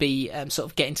 and it would be sort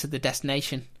of getting to the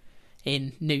destination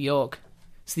in New York.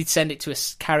 So they'd send it to a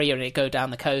carrier and it'd go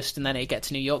down the coast and then it'd get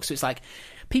to New York. So it's like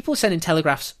people were sending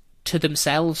telegraphs to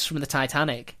themselves from the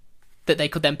Titanic that they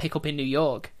could then pick up in New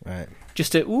York. Right.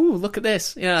 Just to, ooh, look at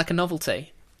this, like a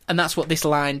novelty. And that's what this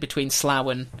line between Slough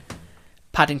and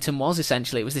Paddington was,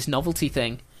 essentially. It was this novelty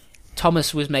thing.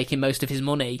 Thomas was making most of his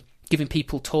money giving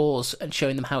people tours and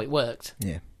showing them how it worked.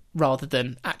 Yeah. Rather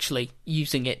than actually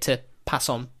using it to pass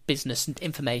on business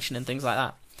information and things like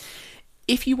that.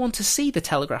 If you want to see the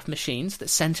telegraph machines that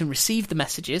sent and received the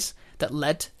messages that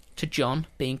led to John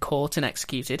being caught and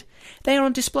executed, they are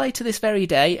on display to this very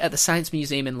day at the Science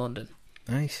Museum in London.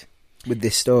 Nice. With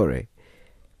this story?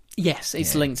 Yes,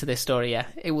 it's linked to this story, yeah.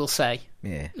 It will say.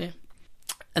 Yeah.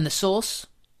 And the source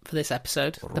for this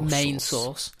episode, the main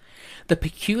source, The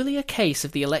Peculiar Case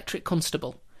of the Electric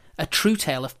Constable, A True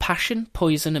Tale of Passion,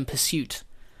 Poison and Pursuit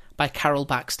by Carol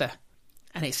Baxter.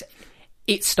 And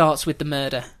it starts with the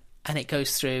murder, and it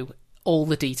goes through all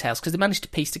the details, because they managed to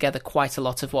piece together quite a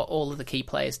lot of what all of the key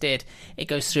players did. It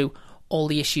goes through all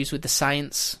the issues with the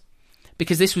science,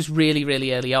 because this was really,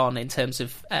 really early on in terms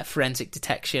of forensic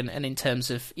detection and in terms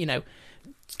of,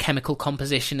 chemical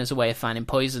composition as a way of finding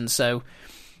poison. So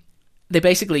they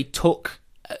basically took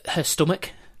her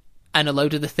stomach and a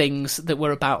load of the things that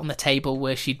were about on the table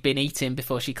where she'd been eating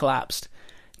before she collapsed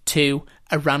to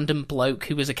a random bloke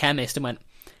who was a chemist and went,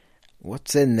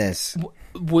 "What's in this?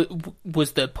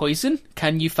 Was there poison?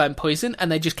 Can you find poison?"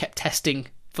 And they just kept testing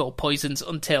for poisons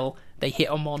until they hit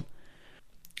on one.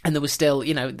 And there was still,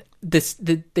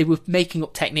 they were making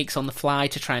up techniques on the fly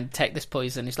to try and detect this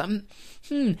poison. It's like,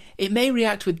 it may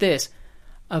react with this.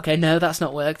 Okay, no, that's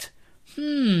not worked.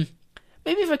 Maybe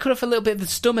if I cut off a little bit of the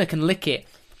stomach and lick it.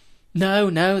 No,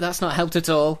 that's not helped at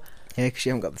all. Yeah, because you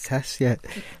haven't got the test yet.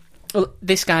 Well,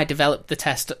 this guy developed the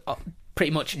test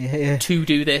pretty much to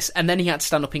do this, and then he had to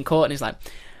stand up in court and he's like,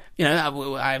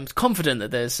 I'm confident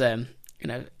that there's,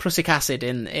 prussic acid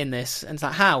in this. And it's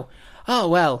like, how? Oh,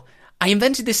 well, I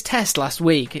invented this test last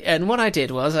week, and what I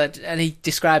did was, and he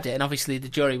described it, and obviously the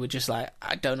jury were just like,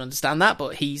 I don't understand that,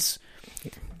 but he's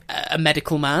a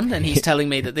medical man, and he's telling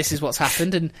me that this is what's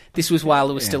happened, and this was while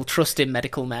there was still trust in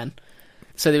medical men.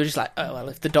 So they were just like, oh, well,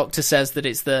 if the doctor says that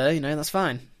it's there, that's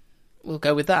fine. We'll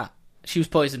go with that. She was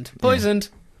poisoned. Poisoned!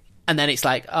 Yeah. And then it's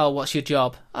like, oh, what's your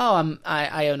job? Oh,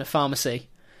 I own a pharmacy.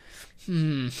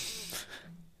 Yeah,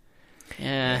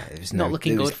 not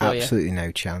looking good for you. Absolutely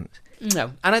no chance.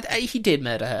 No, and he did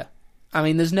murder her. I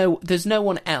mean, there's no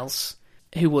one else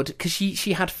who would, because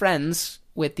she had friends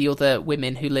with the other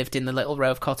women who lived in the little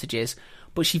row of cottages,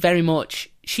 but she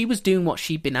was doing what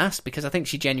she'd been asked, because I think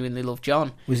she genuinely loved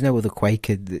John. Was no other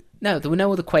Quaker? No, there were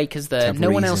no other Quakers there.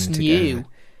 No one else knew.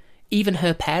 Even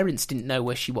her parents didn't know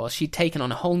where she was. She'd taken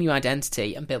on a whole new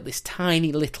identity and built this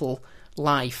tiny little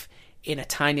life in a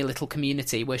tiny little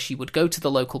community where she would go to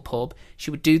the local pub, she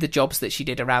would do the jobs that she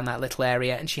did around that little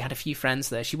area, and she had a few friends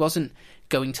there. She wasn't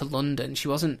going to London. She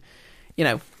wasn't,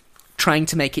 trying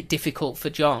to make it difficult for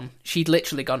John. She'd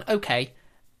literally gone, okay,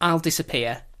 I'll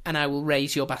disappear and I will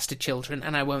raise your bastard children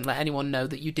and I won't let anyone know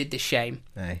that you did this shame.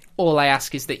 Aye. All I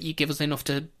ask is that you give us enough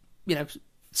to,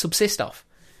 subsist off.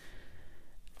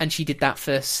 And she did that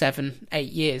for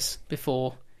 7-8 years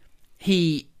before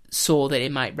he saw that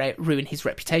it might ruin his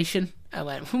reputation. I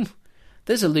went,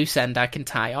 there's a loose end I can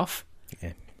tie off.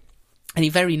 Yeah. And he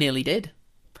very nearly did.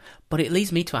 But it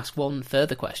leads me to ask one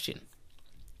further question.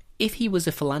 If he was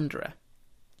a philanderer,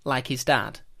 like his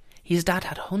dad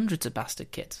had hundreds of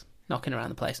bastard kids knocking around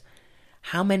the place.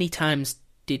 How many times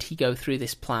did he go through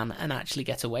this plan and actually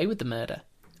get away with the murder?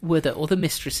 Were there other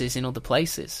mistresses in other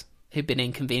places who'd been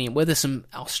inconvenient? Were there some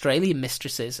Australian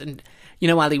mistresses? And,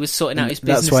 while he was sorting out his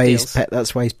business deals...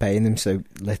 That's why he's paying them so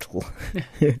little.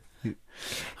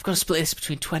 I've got to split this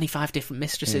between 25 different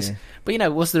mistresses. Yeah.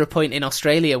 But, was there a point in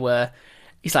Australia where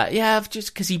he's like, yeah, I've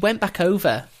just... Because he went back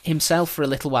over himself for a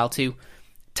little while to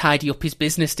tidy up his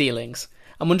business dealings.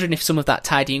 I'm wondering if some of that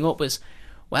tidying up was,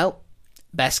 well,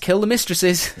 best kill the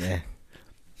mistresses. Yeah.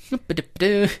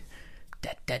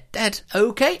 Dead.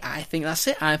 Okay, I think that's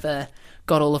it. I've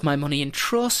got all of my money in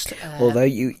trust. Although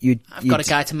I've got a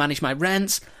guy to manage my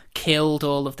rents. Killed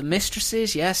all of the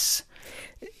mistresses. Yes.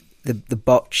 The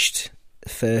botched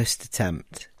first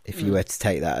attempt, if you were to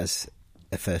take that as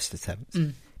a first attempt,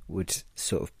 would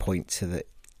sort of point to that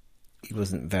he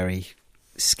wasn't very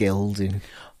skilled in.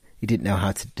 He didn't know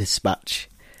how to dispatch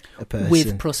a person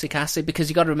with prussic acid, because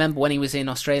you got to remember when he was in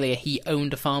Australia, he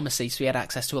owned a pharmacy, so he had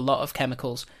access to a lot of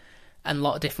chemicals and a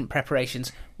lot of different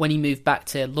preparations. When he moved back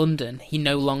to London, he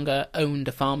no longer owned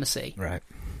a pharmacy. Right.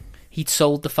 He'd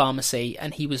sold the pharmacy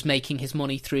and he was making his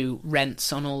money through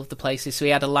rents on all of the places. So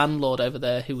he had a landlord over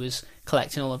there who was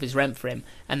collecting all of his rent for him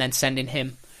and then sending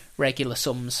him regular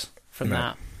sums from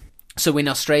that. So in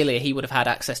Australia, he would have had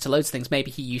access to loads of things.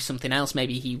 Maybe he used something else.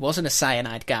 Maybe he wasn't a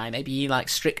cyanide guy. Maybe he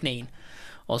liked strychnine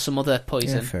or some other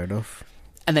poison. Yeah, fair enough.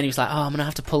 And then he was like, I'm going to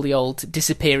have to pull the old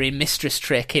disappearing mistress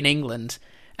trick in England.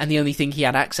 And the only thing he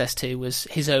had access to was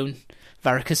his own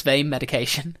varicose vein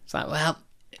medication. It's like, well,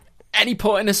 any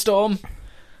port in a storm,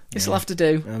 this will have to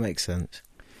do. That makes sense.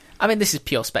 I mean, this is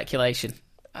pure speculation.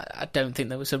 I don't think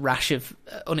there was a rash of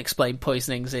unexplained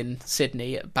poisonings in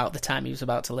Sydney about the time he was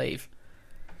about to leave.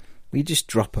 We just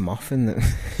drop them off in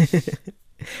the...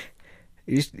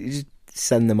 you just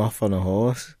send them off on a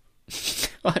horse.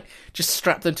 Just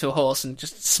strap them to a horse and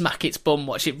just smack its bum,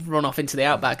 watch it run off into the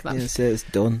outback. So it's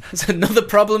done. It's another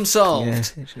problem solved. Yeah, it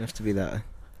shouldn't have to be that.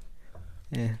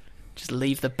 Yeah. Just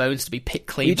leave the bones to be picked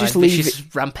clean by vicious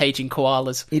rampaging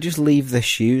koalas. You just leave the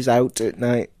shoes out at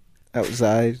night,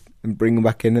 outside, and bring them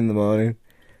back in the morning.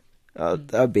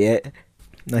 That'd be it.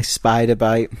 Nice spider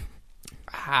bite.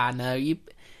 No, you'd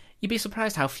be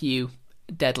surprised how few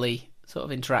deadly sort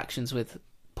of interactions with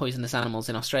poisonous animals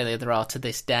in Australia there are to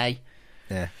this day.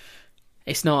 Yeah.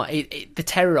 It's not... the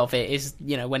terror of it is,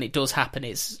 when it does happen,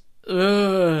 it's...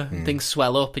 things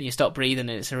swell up and you stop breathing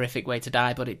and it's a horrific way to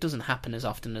die, but it doesn't happen as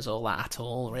often as all that at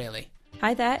all, really.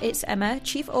 Hi there, it's Emma,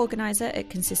 Chief Organiser at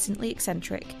Consistently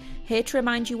Eccentric, here to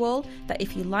remind you all that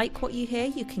if you like what you hear,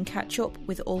 you can catch up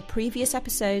with all previous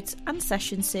episodes and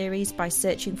session series by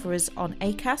searching for us on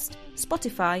Acast,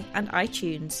 Spotify and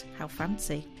iTunes. How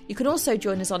fancy. You can also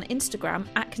join us on Instagram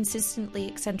at Consistently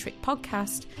Eccentric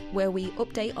Podcast, where we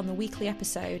update on the weekly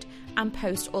episode and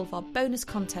post all of our bonus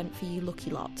content for you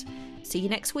lucky lot. See you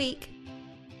next week.